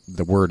spread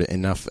the word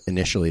enough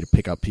initially to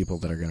pick up people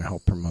that are going to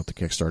help promote the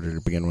Kickstarter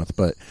to begin with.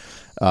 But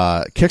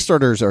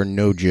Kickstarters are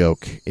no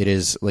joke. It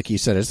is, like you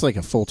said, it's like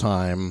a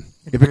full-time.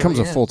 It becomes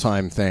a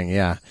full-time thing,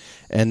 yeah.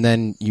 And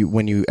then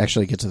when you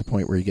actually get to the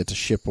point where you get to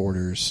ship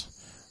orders,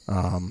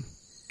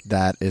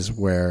 that is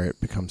where it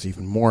becomes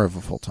even more of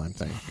a full-time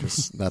thing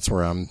because that's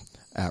where I'm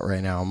at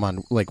right now. I'm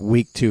on like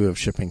week 2 of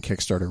shipping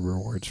Kickstarter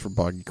rewards for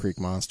Boggy Creek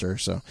Monster,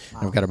 so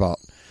I've got about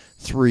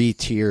 3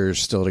 tiers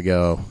still to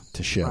go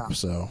to ship. Wow.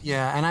 So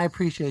yeah, and I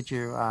appreciate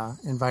you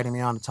inviting me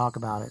on to talk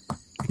about it.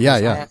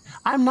 Yeah.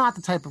 I'm not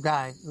the type of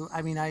guy.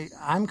 I mean,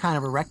 I'm kind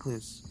of a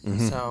recluse,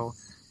 so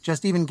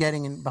just even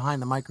getting in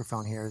behind the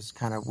microphone here is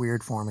kind of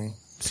weird for me.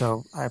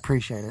 So I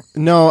appreciate it.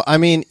 No, I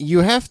mean you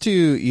have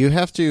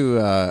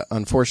to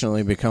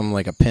unfortunately become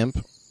like a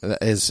pimp.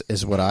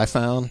 Is what I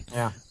found.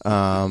 Yeah.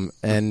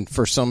 And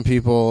for some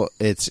people,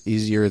 it's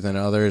easier than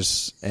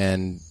others.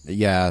 And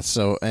yeah,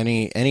 so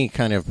any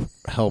kind of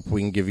help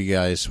we can give you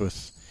guys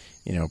with,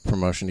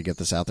 promotion to get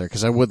this out there,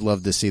 because I would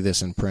love to see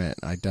this in print.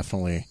 I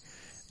definitely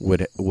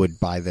would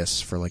buy this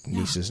for like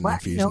nieces and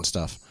nephews and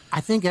stuff. I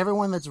think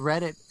everyone that's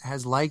read it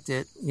has liked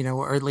it,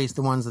 or at least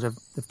the ones that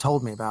have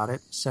told me about it.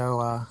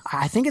 So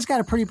I think it's got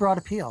a pretty broad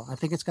appeal. I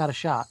think it's got a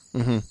shot.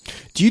 Mm-hmm.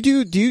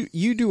 Do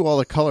you do all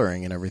the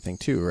coloring and everything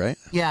too, right?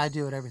 Yeah, I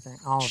do it, everything,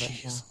 all of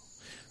it. Yeah.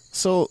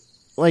 So,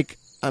 like,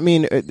 I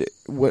mean,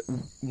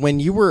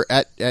 when you were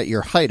at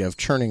your height of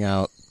churning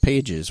out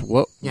pages,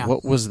 what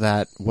was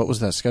that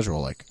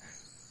schedule like?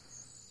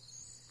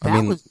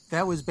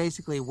 That was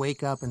basically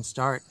wake up and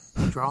start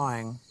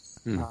drawing.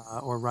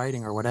 Or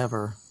writing or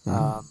whatever.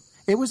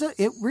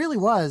 It really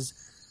was,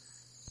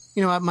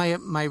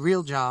 my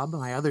real job,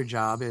 my other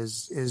job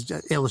is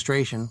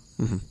illustration.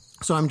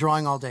 So I'm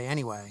drawing all day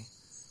anyway.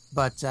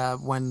 But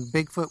when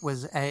Bigfoot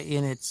was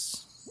in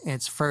its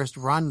its first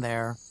run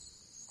there,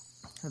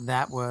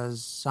 that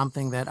was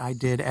something that I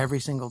did every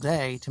single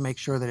day to make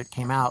sure that it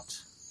came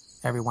out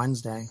every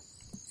Wednesday.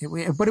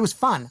 But it was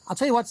fun. I'll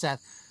tell you what,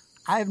 Seth,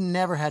 I've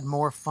never had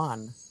more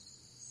fun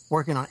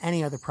working on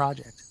any other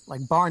project.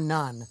 Like, bar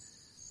none,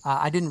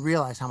 I didn't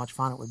realize how much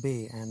fun it would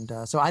be. And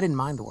so I didn't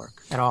mind the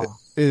work at all.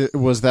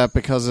 Was that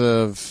because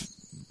of,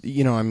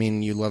 you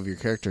love your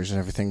characters and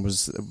everything.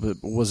 Was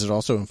it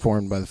also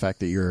informed by the fact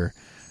that you're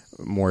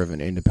more of an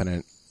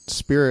independent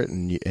spirit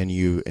and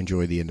you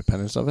enjoy the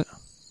independence of it?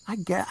 I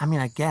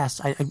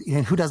guess.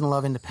 Who doesn't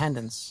love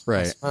independence?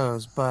 Right. I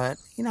suppose. But,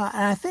 and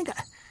I think,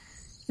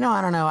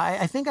 I don't know.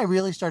 I think I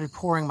really started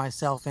pouring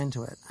myself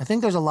into it. I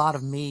think there's a lot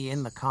of me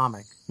in the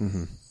comic.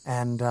 Mm-hmm.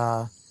 And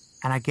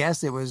I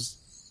guess it was,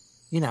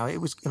 it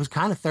was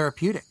kind of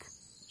therapeutic,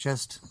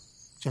 just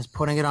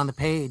putting it on the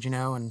page,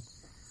 and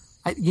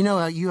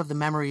you have the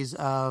memories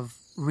of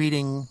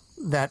reading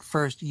that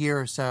first year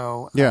or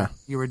so. Yeah.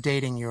 You were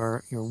dating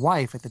your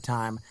wife at the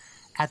time.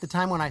 At the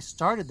time when I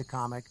started the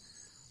comic,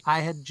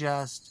 I had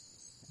just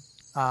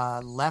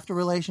left a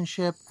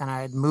relationship and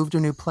I had moved to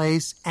a new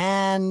place,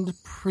 and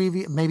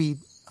maybe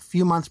a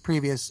few months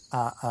previous,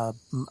 a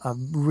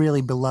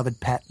really beloved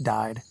pet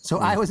died. So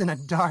I was in a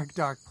dark,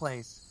 dark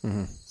place.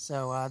 Mm-hmm.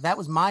 So that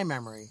was my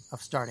memory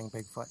of starting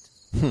Bigfoot.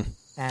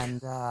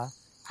 And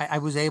I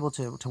was able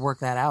to work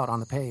that out on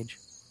the page.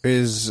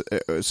 Is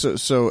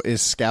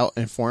Scout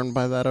informed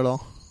by that at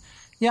all?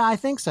 Yeah, I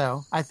think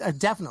so. I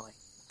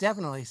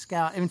definitely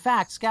Scout. In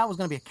fact, Scout was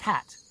going to be a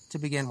cat to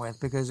begin with,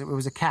 because it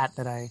was a cat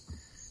that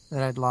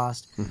I'd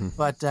lost. Mm-hmm.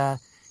 But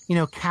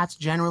cats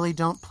generally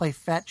don't play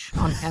fetch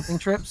on camping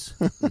trips,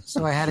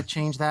 so I had to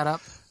change that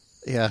up.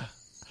 Yeah.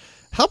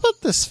 How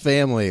about this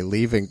family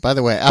leaving? By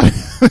the way, I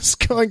was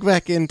going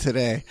back in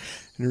today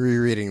and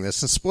rereading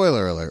this, and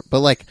spoiler alert, but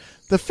like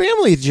the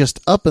family just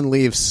up and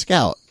leaves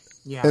Scout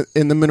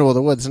in the middle of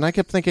the woods, and I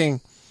kept thinking,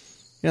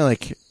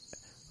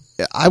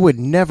 I would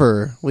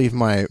never leave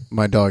my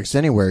dogs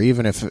anywhere,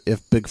 even if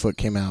Bigfoot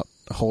came out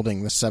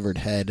holding the severed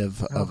head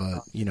of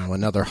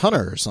another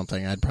hunter or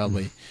something. I'd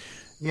probably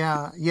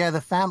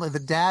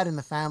the dad in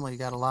the family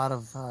got a lot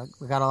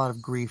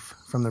of grief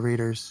from the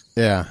readers.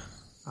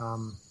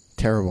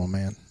 Terrible,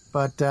 man.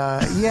 But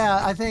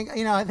I think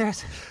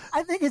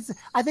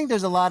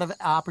there's a lot of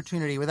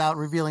opportunity, without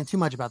revealing too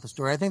much about the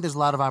story. I think there's a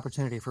lot of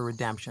opportunity for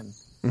redemption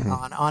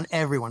on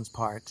everyone's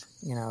part,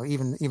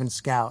 even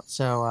Scout.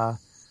 So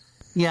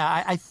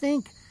I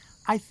think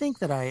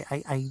that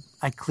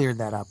I cleared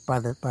that up by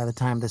the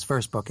time this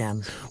first book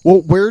ends.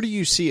 Well, where do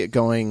you see it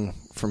going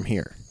from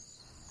here?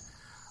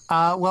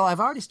 Well, I've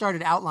already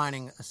started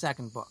outlining a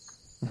second book,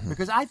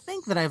 because I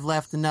think that I've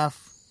left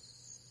enough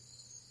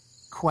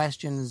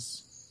questions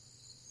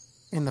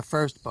in the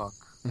first book.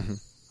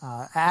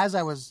 As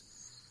I was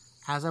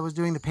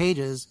doing the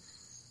pages,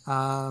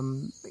 I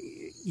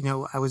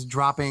was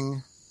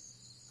dropping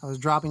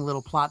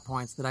little plot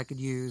points that I could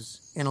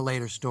use in a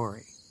later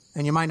story.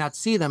 And you might not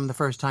see them the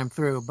first time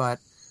through, but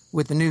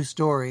with the new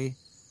story,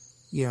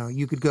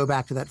 you could go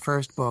back to that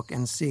first book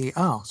and see,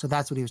 oh, so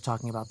that's what he was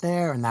talking about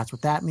there, and that's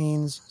what that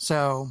means.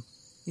 So,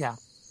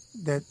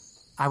 that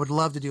I would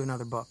love to do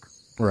another book.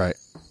 Right.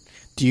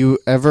 Do you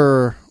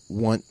ever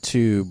want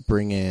to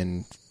bring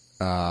in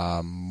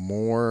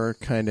more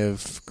kind of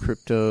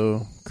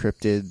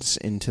cryptids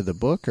into the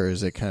book, or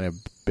is it kind of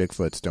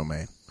Bigfoot's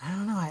domain? I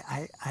don't know.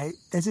 I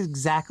this is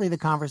exactly the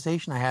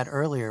conversation I had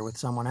earlier with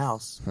someone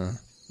else. And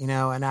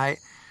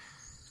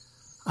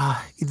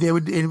it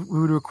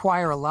would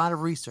require a lot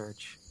of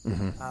research,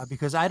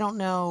 because I don't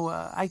know.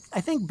 I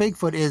think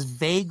Bigfoot is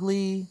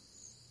vaguely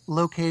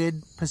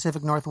located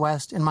Pacific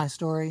Northwest in my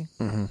story,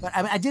 but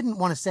I didn't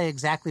want to say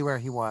exactly where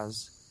he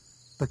was,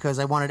 because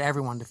I wanted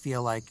everyone to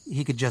feel like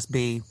he could just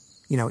be,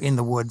 in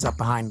the woods up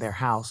behind their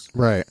house.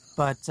 Right.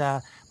 But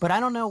I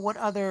don't know what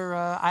other.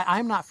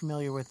 I'm not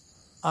familiar with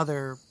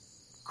other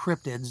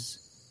cryptids.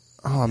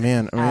 Oh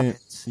man, I mean,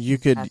 you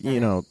could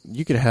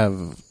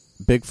have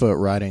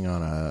Bigfoot riding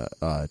on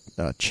a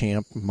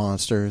champ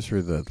monster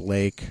through the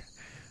lake,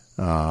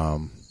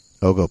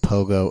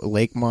 Ogopogo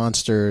lake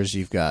monsters.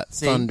 You've got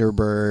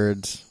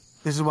Thunderbirds.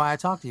 This is why I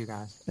talk to you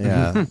guys.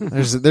 Yeah,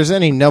 there's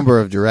any number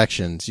of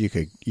directions you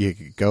could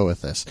go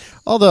with this.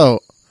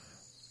 Although,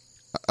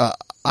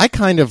 I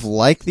kind of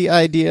like the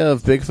idea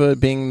of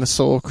Bigfoot being the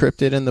sole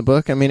cryptid in the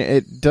book. I mean,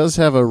 it does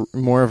have a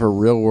more of a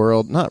real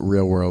world, not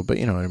real world, but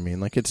you know what I mean.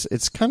 Like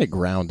it's kind of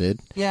grounded.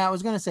 Yeah, I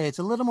was gonna say it's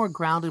a little more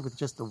grounded with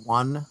just the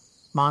one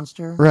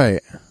monster,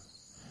 right?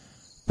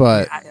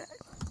 But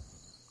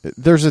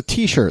there's a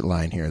T-shirt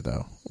line here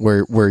though,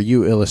 where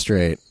you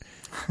illustrate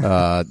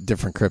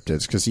different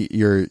cryptids, because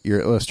your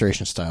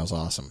illustration style is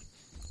awesome.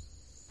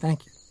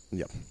 Thank you.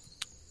 Yep.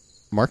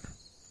 Mark?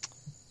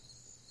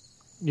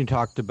 You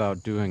talked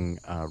about doing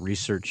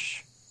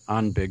research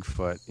on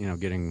Bigfoot,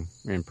 getting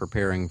and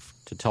preparing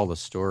to tell the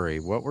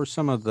story. What were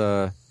some of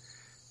the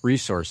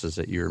resources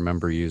that you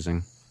remember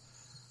using?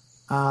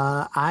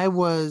 I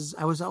was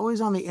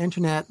always on the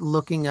internet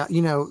looking up,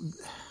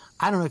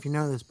 I don't know if you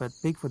know this, but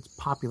Bigfoot's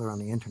popular on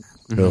the internet.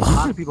 A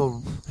lot of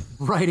people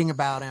writing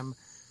about him.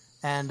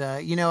 And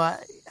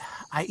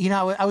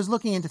I was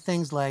looking into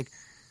things like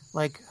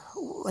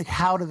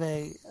how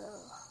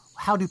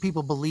do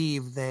people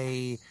believe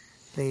they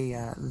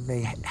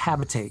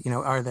habitate?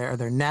 Are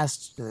there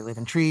nests? Do they live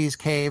in trees,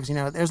 caves?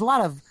 There's a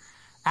lot of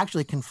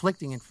actually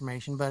conflicting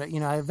information, but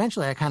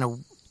eventually I kind of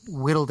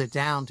whittled it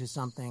down to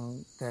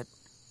something that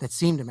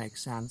seemed to make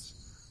sense.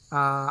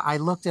 I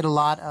looked at a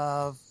lot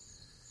of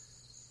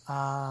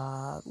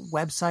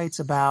websites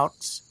about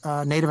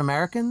Native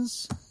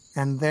Americans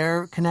and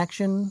their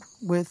connection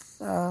with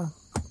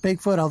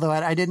Bigfoot, although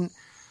I don't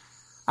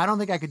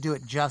think I could do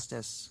it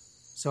justice.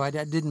 So I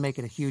didn't make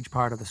it a huge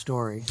part of the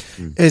story.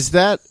 Is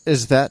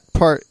that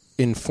part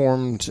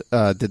informed?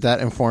 Did that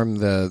inform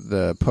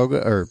the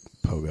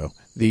pogo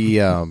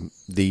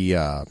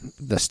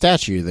the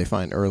statue they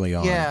find early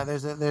on? Yeah,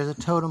 there's a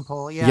totem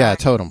pole. Yeah,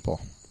 totem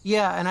pole.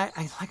 Yeah, and I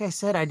like I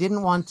said, I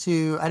didn't want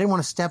to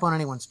step on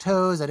anyone's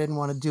toes. I didn't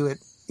want to do it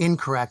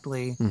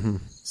incorrectly. Mm-hmm.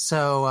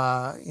 So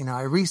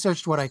I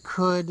researched what I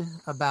could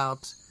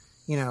about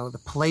the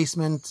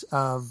placement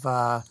of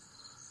like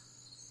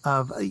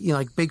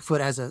Bigfoot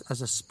as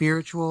a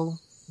spiritual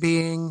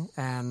being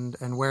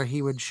and where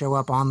he would show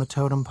up on the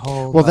totem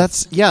pole. Well,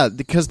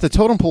 because the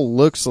totem pole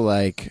looks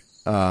like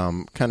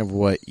kind of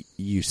what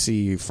you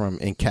see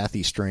in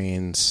Kathy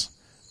Strain's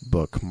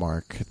book,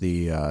 Mark,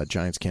 the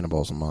Giants,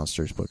 Cannibals, and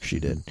Monsters book she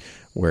did,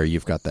 where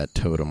you've got that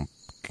totem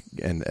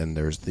and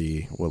there's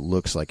what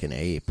looks like an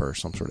ape or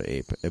some sort of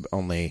ape.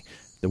 Only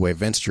the way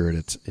Vince drew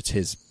it, it's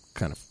his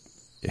kind of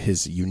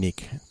his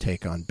unique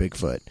take on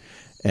Bigfoot.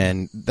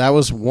 And that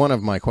was one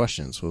of my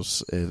questions.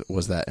 Was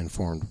that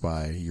informed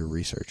by your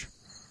research?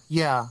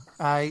 Yeah,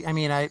 I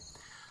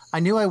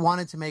knew I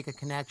wanted to make a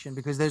connection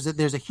because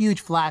there's a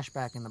huge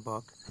flashback in the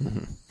book,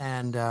 mm-hmm.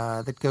 and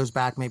that goes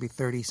back maybe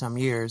 30 some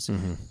years,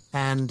 mm-hmm.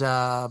 and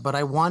but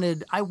I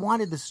wanted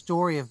the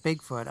story of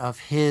Bigfoot, of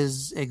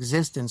his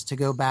existence, to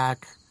go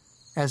back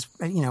as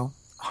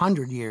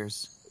 100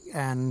 years,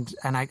 and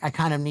I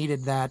kind of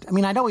needed that. I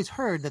mean, I'd always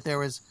heard that there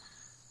was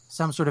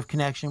some sort of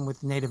connection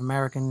with Native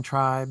American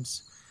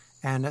tribes,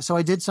 and so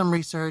I did some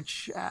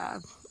research. I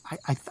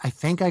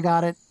think I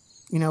got it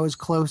as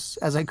close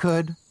as I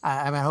could.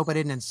 I hope I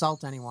didn't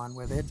insult anyone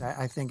with it.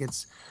 I think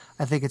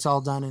it's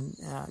all done in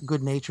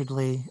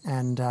good-naturedly,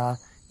 and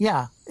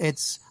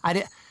it's.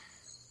 I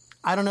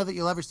don't know that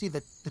you'll ever see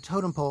the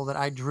totem pole that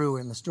I drew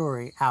in the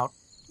story out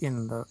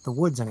in the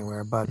woods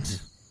anywhere,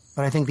 but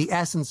I think the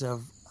essence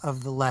of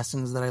the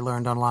lessons that I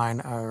learned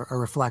online are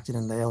reflected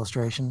in the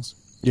illustrations.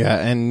 Yeah,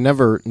 and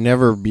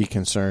never be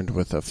concerned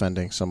with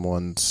offending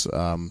someone's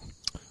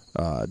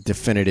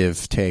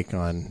definitive take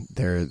on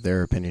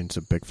their opinions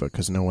of Bigfoot,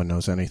 because no one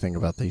knows anything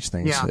about these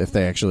things if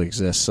they actually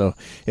exist. So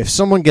if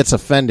someone gets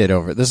offended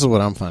over it, this is what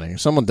I'm finding.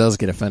 If someone does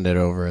get offended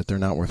over it, they're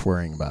not worth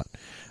worrying about.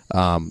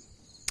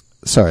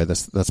 Sorry,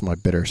 that's my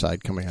bitter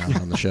side coming out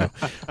on the show.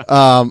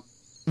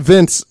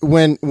 Vince,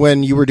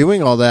 when you were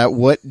doing all that,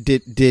 what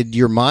did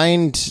your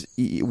mind?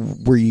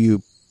 Were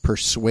you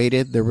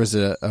persuaded there was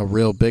a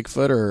real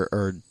Bigfoot, or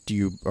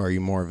are you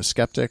more of a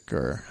skeptic,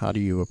 or how do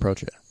you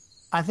approach it?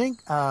 I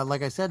think,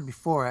 like I said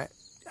before,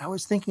 I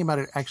was thinking about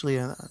it actually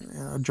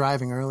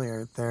driving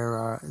earlier.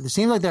 There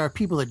seems like there are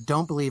people that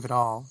don't believe at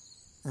all,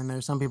 and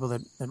there's some people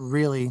that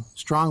really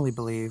strongly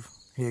believe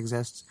he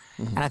exists.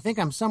 Mm-hmm. And I think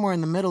I'm somewhere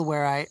in the middle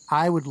where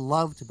I would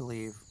love to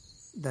believe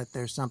that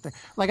there's something.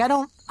 Like I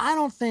don't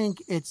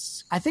think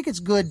it's. I think it's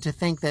good to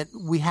think that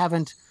we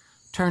haven't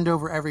turned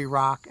over every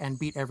rock and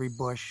beat every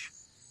bush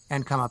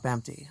and come up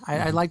empty.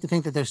 Mm-hmm. I'd like to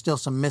think that there's still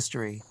some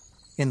mystery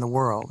in the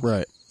world.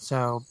 Right.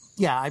 So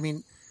yeah, I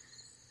mean.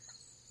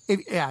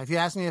 If you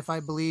ask me if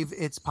I believe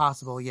it's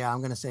possible, I'm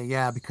going to say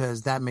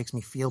because that makes me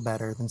feel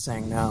better than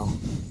saying no.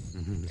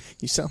 Mm-hmm.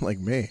 You sound like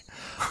me.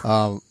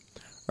 All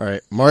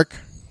right, Mark,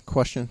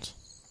 questions?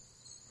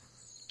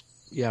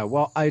 Yeah,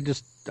 well, I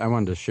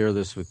wanted to share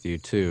this with you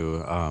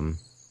too.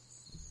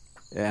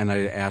 And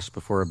I asked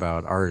before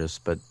about artists,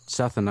 but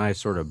Seth and I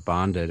sort of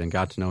bonded and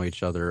got to know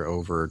each other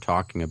over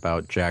talking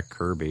about Jack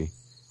Kirby.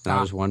 And I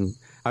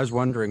was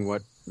wondering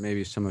what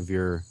maybe some of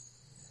your,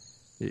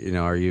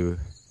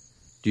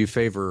 do you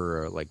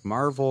favor like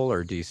Marvel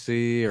or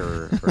DC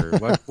or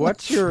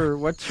what's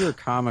your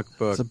comic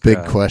book? It's a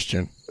big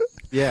question.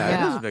 Yeah,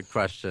 it is a big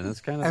question.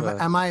 It's kind of.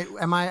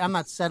 I'm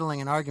not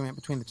settling an argument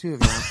between the two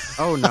of you.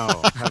 Oh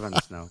no,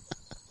 heavens no.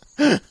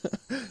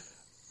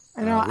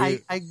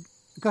 I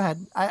go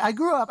ahead. I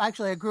grew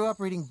up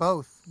reading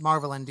both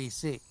Marvel and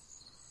DC.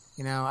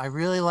 I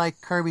really like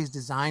Kirby's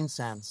design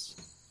sense.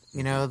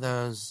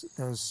 Those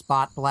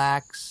spot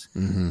blacks,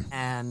 mm-hmm.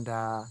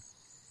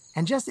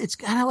 And just it's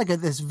kind of like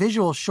this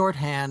visual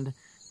shorthand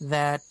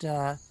that's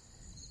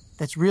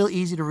real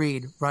easy to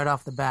read right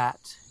off the bat.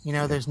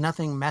 There's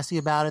nothing messy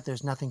about it.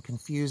 There's nothing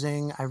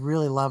confusing. I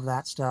really love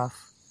that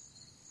stuff.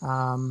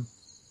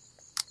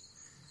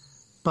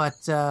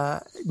 But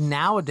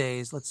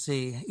nowadays, let's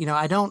see.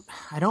 I don't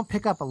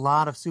pick up a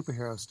lot of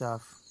superhero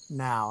stuff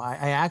now.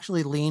 I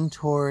actually lean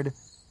toward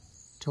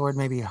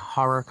maybe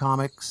horror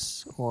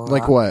comics or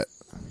like what?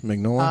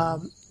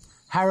 Mignola?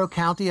 Harrow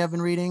County I've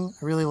been reading.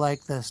 I really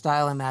like the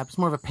style in that. It's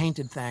more of a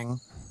painted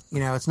thing.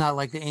 It's not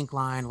like the ink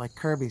line, like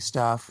Kirby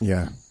stuff.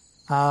 Yeah.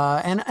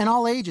 And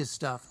all ages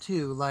stuff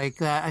too.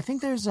 Like I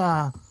think there's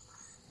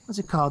what's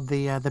it called?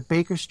 The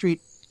Baker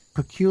Street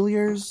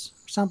Peculiars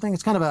or something.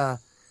 It's kind of a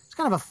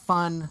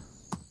fun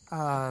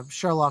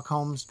Sherlock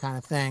Holmes kind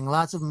of thing.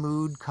 Lots of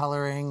mood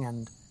coloring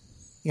and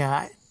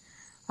I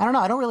don't know.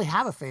 I don't really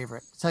have a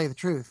favorite, to tell you the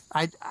truth.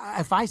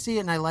 If I see it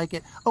and I like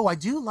it. Oh, I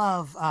do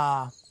love.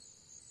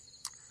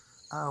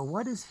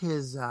 What is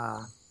his?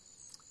 Oh,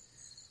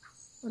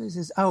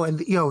 and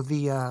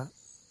the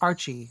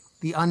Archie,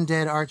 the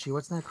undead Archie.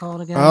 What's that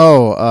called again?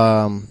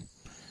 Oh,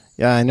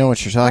 yeah, I know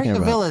what you're talking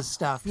about. Francavilla's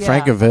stuff. Yeah.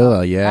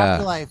 Francavilla, yeah.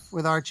 Afterlife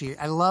with Archie.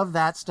 I love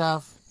that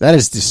stuff. That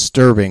is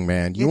disturbing,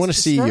 man. You want to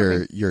see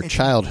your It's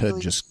childhood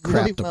really, just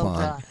really crapped well upon.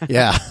 done.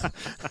 Yeah.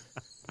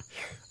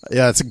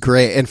 Yeah, it's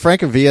great. And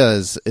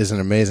Francavilla is an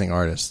amazing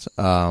artist.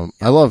 I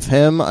love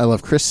him. I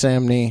love Chris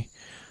Samney.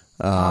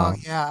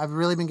 I've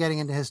really been getting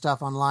into his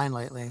stuff online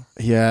lately.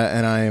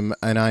 Yeah,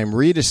 and I'm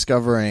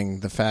rediscovering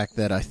the fact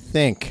that I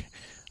think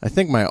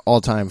my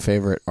all-time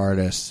favorite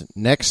artist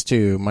next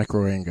to Mike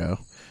Roengo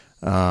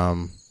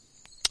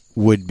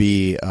would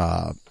be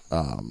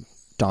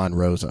Don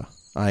Rosa.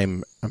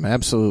 I'm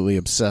absolutely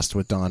obsessed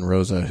with Don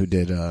Rosa, who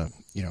did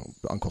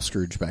Uncle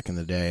Scrooge back in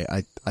the day.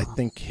 I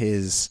think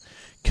his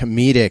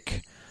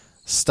comedic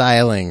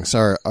stylings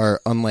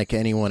are unlike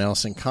anyone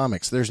else in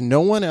comics. There's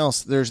no one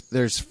else. There's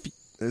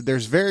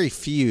very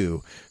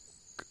few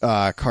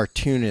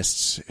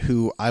cartoonists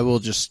who I will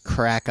just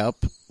crack up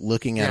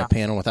looking at a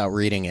panel without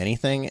reading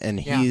anything, and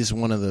he's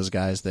one of those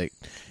guys that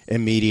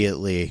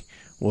immediately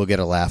will get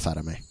a laugh out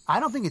of me. I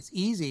don't think it's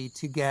easy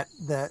to get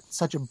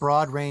such a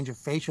broad range of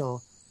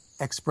facial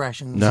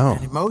expressions No.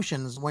 and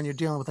emotions when you're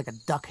dealing with like a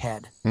duck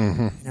head.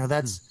 Mm-hmm.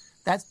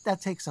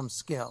 That takes some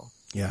skill.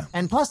 Yeah.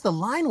 And plus the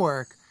line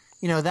work,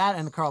 that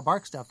and the Carl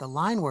Bark stuff, the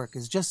line work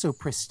is just so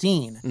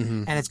pristine,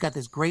 and it's got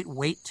this great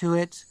weight to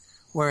it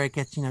where it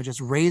gets, just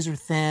razor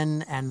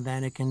thin, and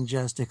then it can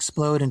just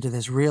explode into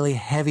this really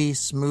heavy,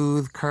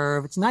 smooth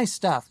curve. It's nice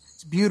stuff.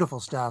 It's beautiful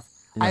stuff.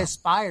 Yeah. I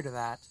aspire to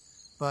that,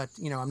 but,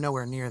 I'm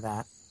nowhere near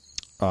that.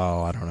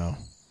 Oh, I don't know.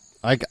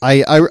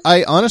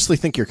 I honestly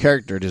think your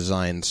character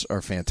designs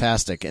are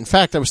fantastic. In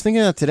fact, I was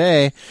thinking that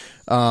today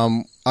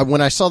when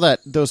I saw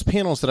those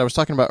panels that I was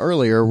talking about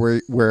earlier,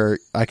 where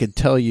I could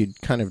tell you'd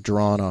kind of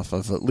drawn off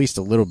of at least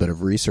a little bit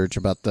of research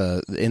about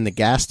in the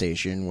gas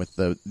station with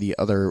the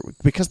other,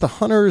 because the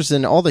hunters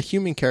and all the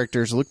human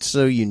characters looked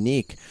so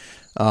unique.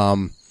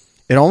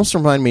 It almost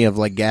reminded me of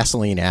like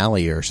Gasoline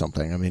Alley or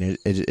something. I mean,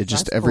 it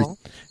just Cool.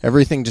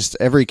 everything, just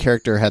every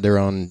character had their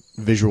own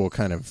visual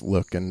kind of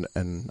look, and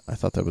I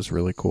thought that was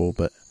really cool.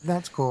 But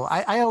That's cool.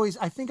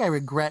 I think I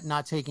regret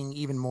not taking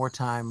even more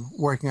time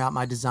working out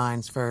my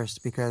designs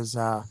first because,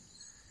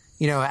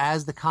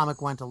 as the comic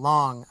went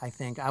along, I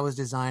think I was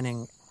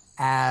designing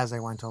as I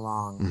went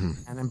along. Mm-hmm.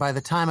 And then by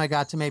the time I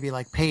got to maybe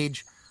like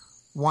page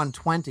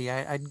 120,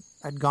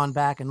 I'd gone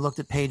back and looked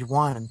at page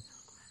 1 and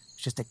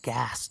it's just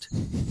aghast.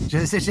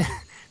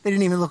 They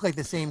didn't even look like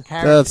the same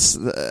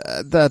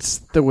character. that's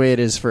the way it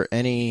is for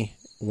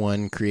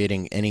anyone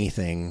creating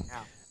anything.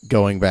 Yeah.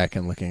 Going back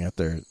and looking at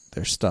their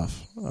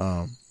stuff,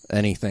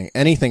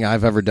 anything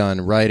I've ever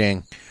done,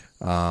 writing,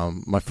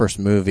 my first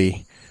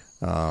movie,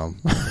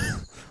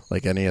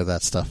 like any of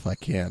that stuff, I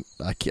can't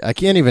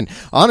even,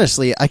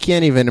 honestly,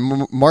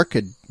 Mark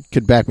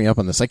could back me up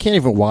on this. I can't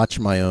even watch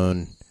my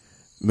own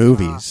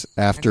movies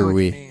after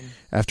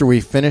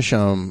we finish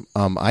them.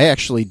 I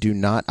actually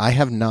I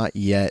have not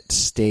yet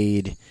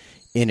stayed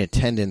in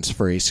attendance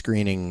for a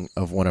screening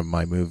of one of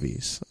my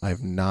movies.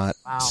 I've not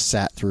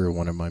sat through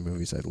one of my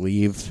movies. I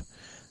leave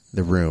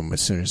the room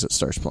as soon as it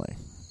starts playing.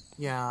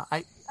 Yeah,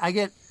 I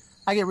get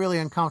really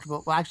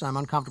uncomfortable. Well, actually, I'm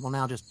uncomfortable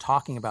now just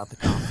talking about the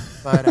comic.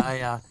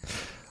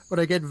 But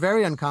I get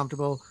very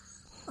uncomfortable,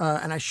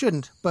 and I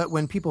shouldn't. But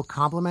when people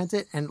compliment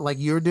it, and like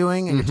you're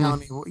doing, and you're telling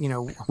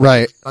me,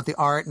 right, about the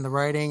art and the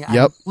writing,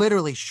 Yep. I'm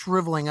literally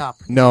shriveling up.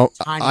 No,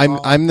 Tiny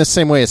ball. I'm the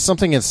same way. It's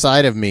something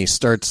inside of me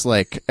starts,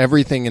 like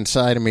everything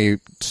inside of me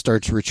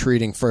starts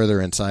retreating further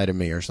inside of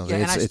me or something.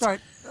 Yeah,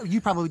 and you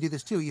probably do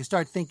this too. You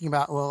start thinking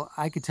about, well,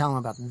 I could tell him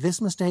about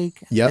this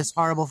mistake, Yep. this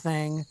horrible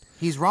thing.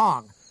 He's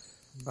wrong.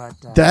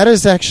 But that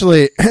is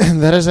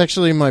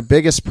actually my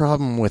biggest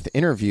problem with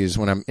interviews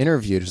when I'm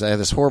interviewed. Is I have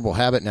this horrible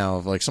habit now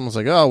of like someone's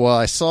like, oh well,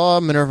 I saw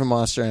Minerva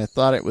Monster and I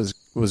thought it was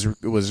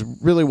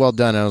really well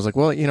done. And I was like,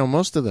 well,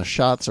 most of the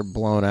shots are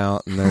blown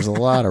out and there's a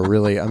lot of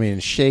really,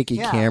 shaky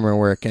camera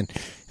work and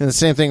the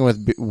same thing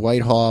with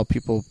Whitehall.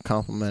 People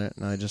compliment it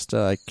and I just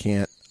I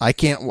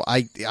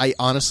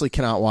honestly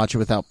cannot watch it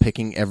without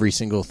picking every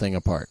single thing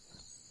apart.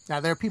 now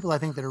there are people I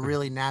think that are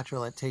really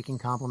natural at taking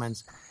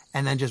compliments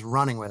and then just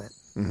running with it.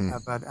 Mm-hmm.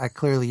 But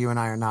clearly, you and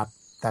I are not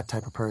that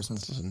type of person.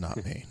 This is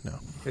not me. No.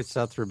 Hey,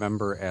 Seth,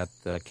 remember at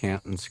the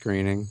Canton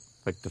screening,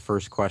 like the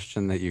first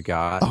question that you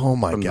got? Oh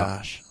my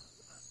gosh.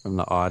 From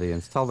the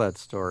audience, tell that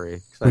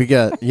story. We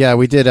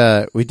did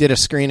a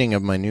screening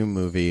of my new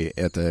movie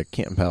at the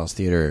Canton Palace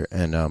Theater,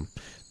 and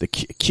the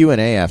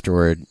Q&A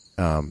afterward.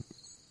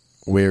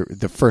 where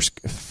the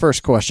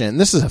first question, and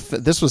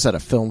this was at a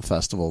film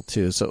festival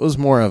too, so it was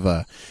more of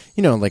a,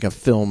 like a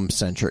film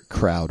centric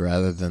crowd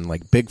rather than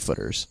like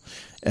Bigfooters,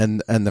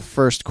 and the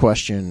first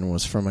question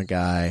was from a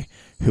guy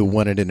who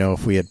wanted to know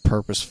if we had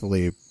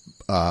purposefully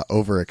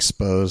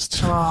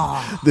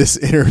overexposed this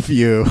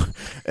interview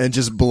and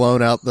just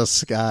blown out the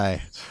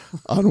sky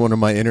on one of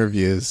my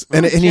interviews,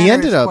 and he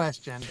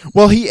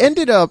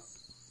ended up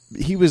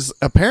he was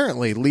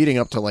apparently leading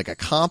up to like a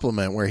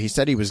compliment where he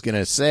said he was going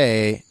to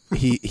say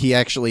he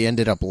actually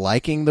ended up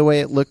liking the way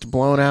it looked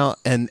blown out.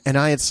 And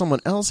I had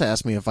someone else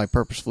ask me if I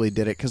purposefully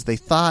did it because they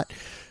thought,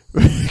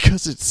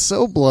 because it's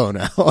so blown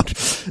out,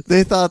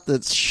 they thought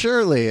that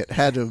surely it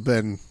had to have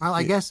been. Well,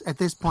 I guess at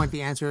this point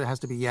the answer has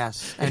to be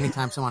yes.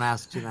 Anytime someone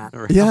asks you that,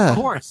 yeah, of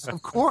course.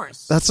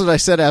 That's what I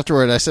said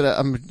afterward. I said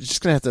I'm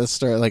just gonna have to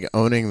start like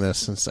owning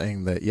this and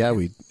saying that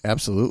we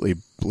absolutely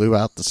blew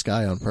out the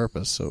sky on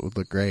purpose so it would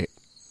look great.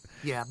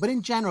 Yeah, but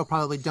in general,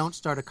 probably don't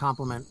start a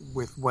compliment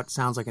with what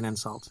sounds like an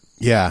insult.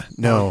 Yeah,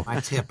 no. My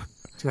tip.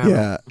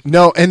 Yeah,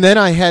 no, and then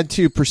I had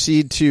to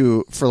proceed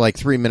to, for like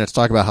 3 minutes,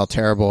 talk about how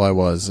terrible I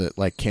was at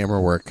like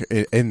camera work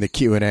in the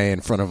Q&A in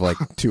front of like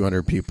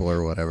 200 people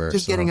or whatever.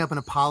 Just getting up and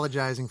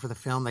apologizing for the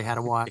film they had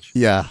to watch.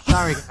 Yeah.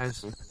 Sorry,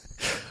 guys.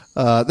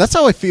 That's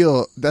how I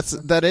feel.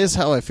 That is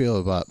how I feel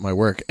about my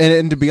work.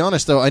 And to be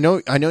honest, though, I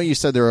know you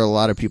said there are a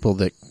lot of people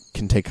that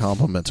can take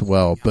compliments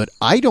well, but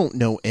I don't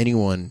know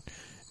anyone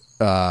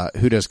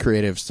who does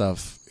creative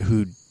stuff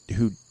who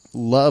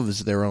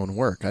loves their own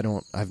work.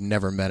 I've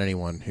never met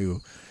anyone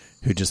who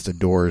just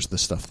adores the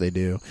stuff they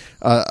do.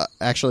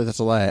 Actually, that's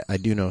a lie. I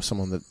do know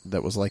someone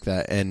that was like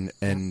that, and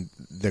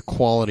the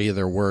quality of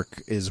their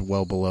work is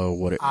well below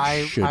what it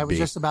should be. I was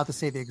just about to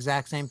say the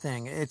exact same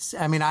thing.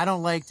 I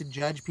don't like to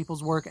judge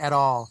people's work at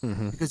all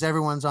because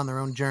everyone's on their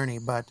own journey,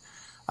 but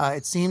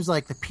it seems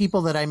like the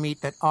people that I meet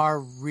that are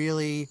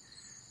really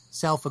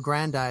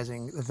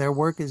self-aggrandizing, their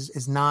work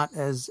is not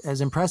as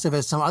impressive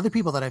as some other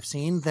people that I've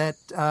seen that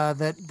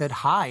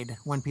hide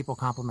when people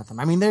compliment them.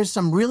 I mean, there's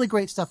some really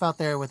great stuff out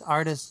there with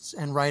artists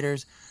and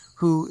writers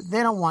who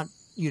they don't want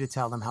you to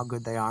tell them how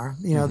good they are.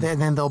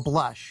 Then they'll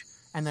blush.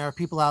 And there are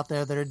people out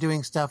there that are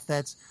doing stuff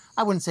that's,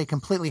 I wouldn't say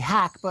completely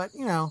hack, but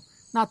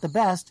not the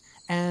best.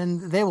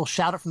 And they will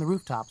shout it from the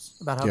rooftops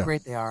about how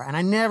great they are. And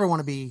I never want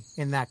to be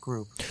in that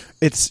group.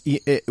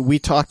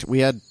 We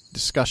had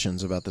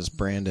discussions about this.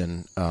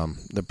 Brandon,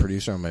 the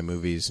producer on my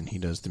movies, and he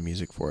does the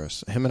music for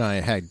us. Him and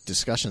I had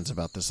discussions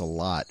about this a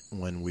lot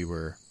when we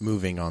were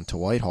moving on to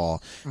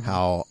Whitehall,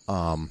 how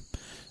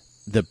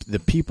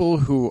the people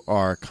who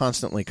are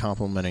constantly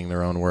complimenting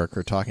their own work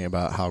or talking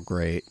about how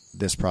great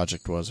this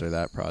project was or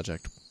that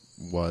project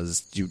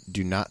was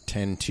do not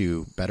tend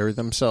to better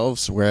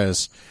themselves,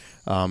 whereas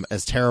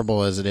as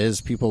terrible as it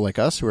is, people like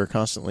us who are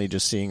constantly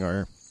just seeing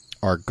our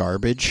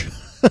garbage.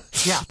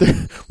 Yeah,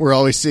 we're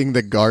always seeing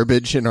the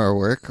garbage in our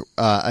work.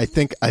 I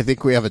think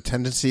we have a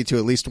tendency to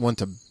at least want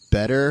to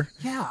better.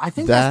 Yeah, I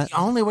think that's the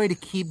only way to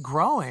keep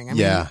growing.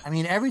 I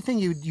mean, everything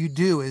you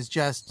do is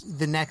just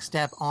the next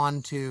step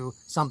on to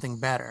something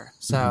better.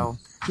 So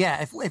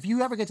yeah, if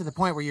you ever get to the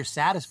point where you're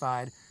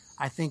satisfied,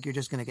 I think you're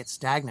just going to get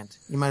stagnant.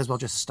 You might as well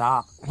just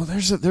stop. Well,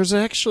 there's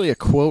actually a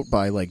quote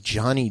by like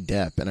Johnny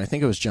Depp, and I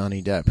think it was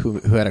Johnny Depp who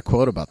had a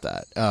quote about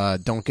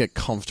that. Don't get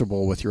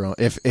comfortable with your own.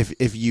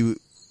 If you,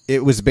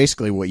 it was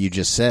basically what you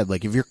just said.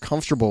 Like if you're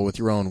comfortable with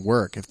your own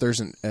work, if there's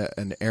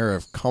an air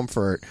of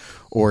comfort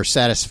or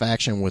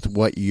satisfaction with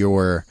what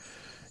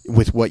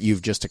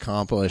you've just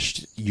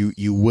accomplished,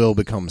 you will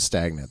become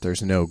stagnant.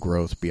 There's no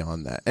growth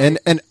beyond that.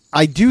 And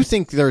I do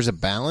think there's a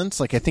balance.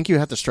 Like I think you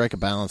have to strike a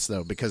balance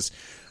though, because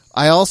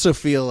I also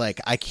feel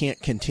like I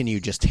can't continue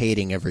just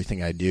hating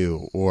everything I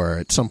do, or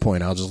at some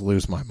point I'll just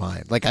lose my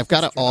mind. Like I've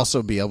got to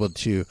also be able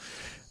to.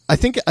 I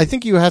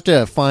think you have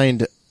to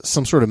find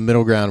some sort of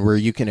middle ground where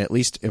you can at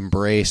least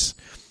embrace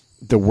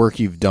the work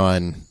you've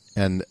done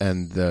and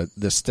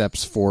the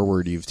steps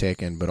forward you've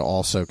taken, but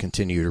also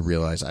continue to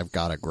realize I've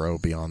got to grow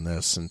beyond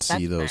this and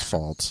see those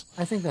faults.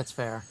 I think that's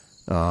fair.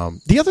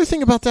 The other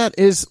thing about that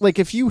is, like,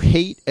 if you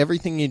hate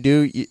everything you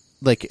do,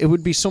 like, it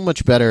would be so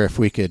much better if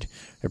we could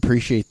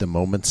appreciate the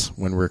moments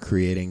when we're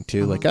creating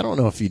too. Like, I don't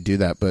know if you do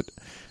that, but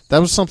that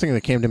was something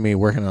that came to me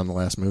working on the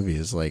last movie,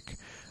 is like,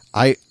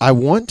 I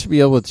want to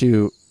be able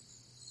to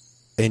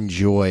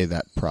enjoy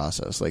that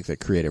process, like the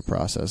creative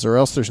process, or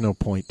else there's no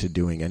point to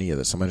doing any of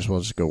this. I might as well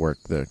just go work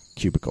the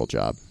cubicle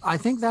job. I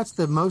think that's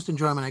the most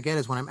enjoyment I get,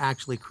 is when I'm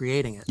actually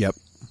creating it. Yep.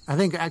 I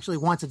think actually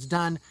once it's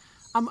done,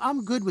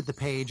 I'm good with the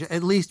page,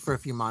 at least for a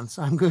few months.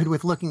 I'm good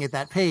with looking at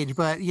that page,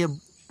 but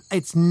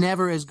it's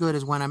never as good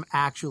as when I'm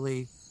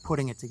actually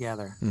putting it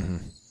together. Mm-hmm.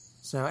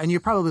 So, and you're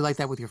probably like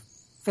that with your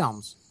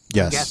films.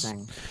 Yes. I'm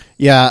guessing.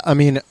 Yeah. I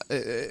mean,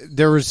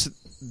 there's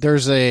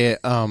a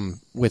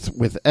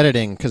with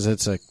editing, because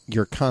it's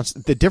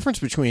the difference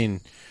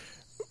between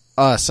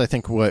us. I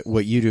think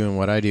what you do and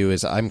what I do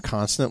is I'm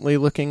constantly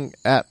looking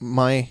at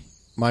my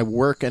my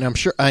work, and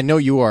I know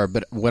you are,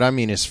 but what I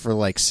mean is for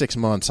like 6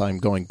 months, I'm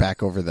going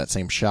back over that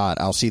same shot.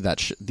 I'll see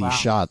these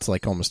shots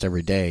like almost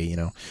every day, you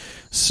know.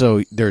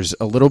 So there's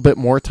a little bit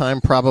more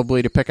time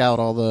probably to pick out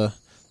all the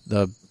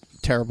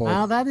terrible.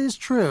 Well, that is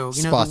true.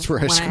 Spots where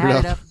I screwed when I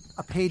had up. it up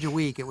a page a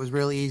week, it was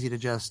really easy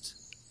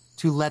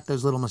to let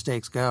those little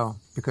mistakes go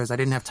because I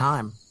didn't have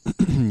time.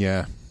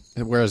 Yeah.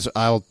 Whereas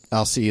I'll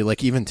see,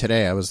 like even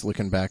today I was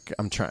looking back,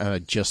 I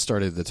just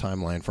started the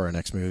timeline for our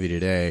next movie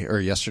today or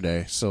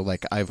yesterday. So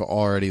like I've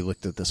already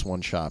looked at this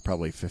one shot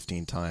probably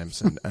 15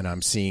 times and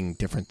I'm seeing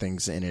different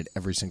things in it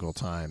every single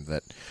time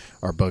that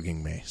are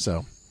bugging me.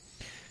 So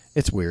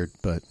it's weird,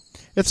 but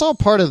it's all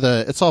part of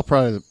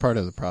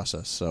the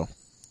process. So,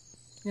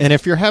 yeah. And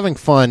if you're having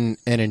fun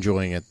and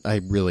enjoying it,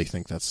 I really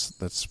think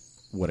that's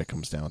what it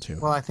comes down to.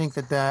 Well, I think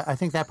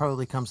that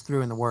probably comes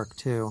through in the work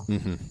too,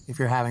 if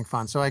you're having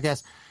fun. So I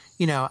guess,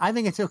 I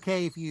think it's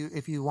okay if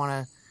you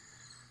want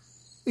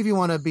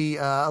to be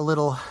a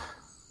little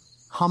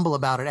humble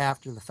about it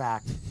after the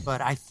fact.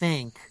 But I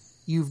think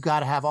you've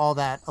got to have all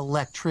that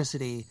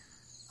electricity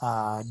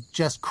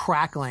just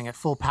crackling at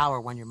full power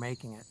when you're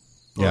making it.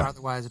 Or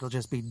otherwise it'll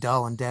just be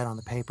dull and dead on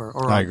the paper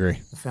or I agree.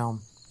 The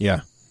film.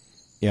 Yeah.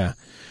 Yeah.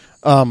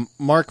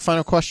 Mark,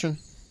 final question.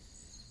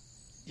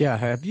 Yeah,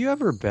 have you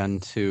ever been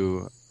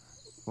to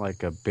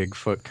like a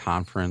Bigfoot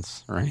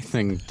conference or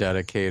anything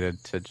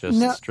dedicated to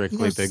just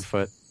strictly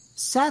Bigfoot?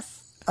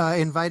 Seth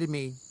invited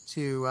me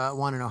to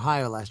one in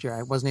Ohio last year.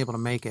 I wasn't able to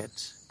make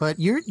it, but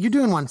you're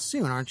doing one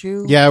soon, aren't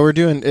you? Yeah, we're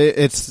doing.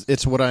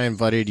 It's what I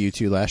invited you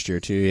to last year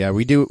too. Yeah,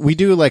 we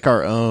do like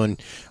our own.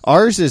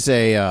 Ours is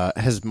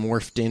has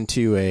morphed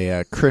into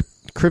a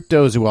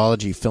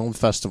cryptozoology film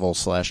festival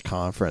 /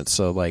 conference.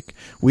 So like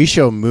we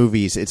show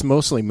movies. It's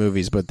mostly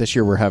movies, but this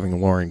year we're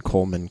having Lauren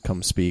Coleman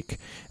come speak,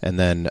 and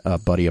then a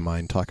buddy of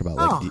mine talk about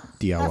like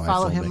DIY. I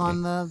follow filmmaking. him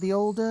on the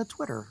old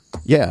Twitter.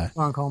 Yeah,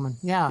 Lauren Coleman.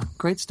 Yeah,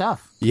 great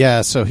stuff.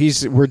 Yeah, so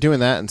we're doing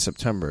that in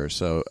September.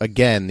 So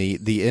again,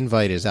 the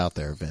invite is out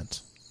there,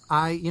 Vince.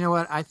 You know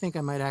what? I think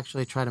I might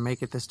actually try to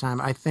make it this time.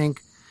 I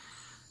think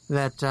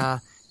that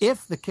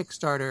if the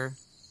Kickstarter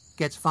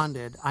gets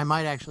funded, I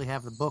might actually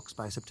have the books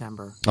by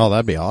September. Oh,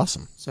 that'd be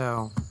awesome.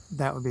 So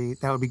that would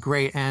be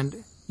great.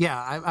 And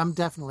yeah, I'm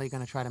definitely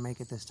going to try to make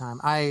it this time.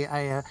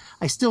 I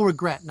still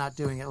regret not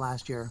doing it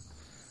last year.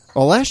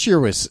 Well, last year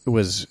was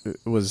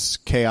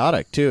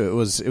chaotic too.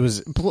 It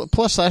was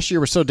plus last year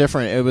was so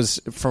different. It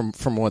was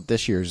from what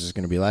this year's is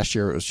going to be. Last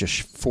year it was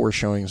just 4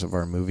 showings of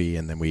our movie,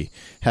 and then we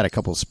had a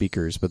couple of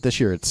speakers. But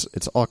this year it's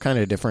all kind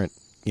of different,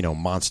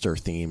 monster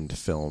themed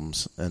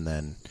films, and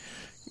then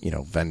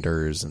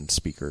vendors and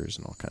speakers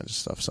and all kinds of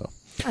stuff. So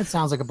that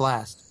sounds like a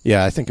blast.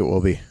 Yeah, I think it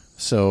will be.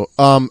 So,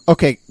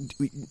 okay,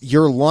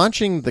 you're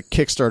launching the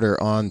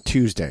Kickstarter on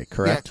Tuesday,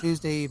 correct? Yeah,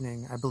 Tuesday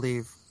evening, I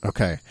believe.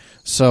 Okay,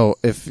 so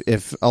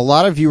if a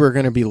lot of you are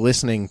going to be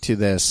listening to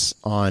this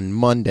on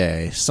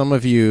Monday, some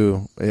of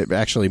you,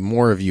 actually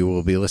more of you,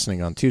 will be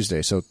listening on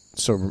Tuesday. So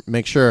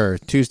make sure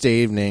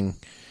Tuesday evening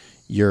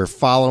you're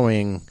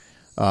following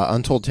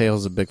Untold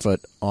Tales of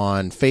Bigfoot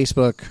on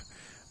Facebook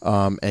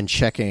and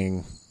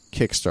checking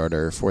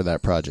Kickstarter for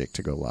that project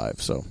to go live.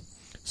 So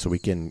we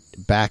can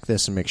back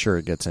this and make sure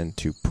it gets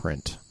into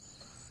print.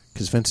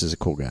 Because Vince is a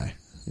cool guy.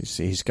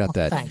 He's got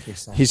that. Thank you,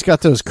 Sam. He's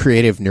got those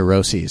creative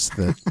neuroses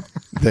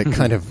that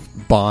kind of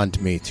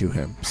bond me to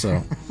him.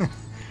 So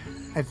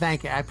I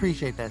thank you. I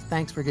appreciate that.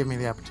 Thanks for giving me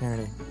the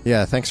opportunity.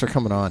 Yeah, thanks for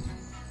coming on.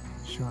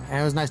 Sure.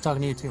 And it was nice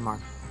talking to you too, Mark.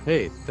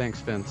 Hey,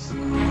 thanks, Vince. All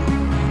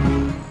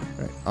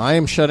right. I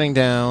am shutting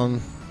down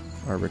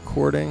our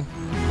recording.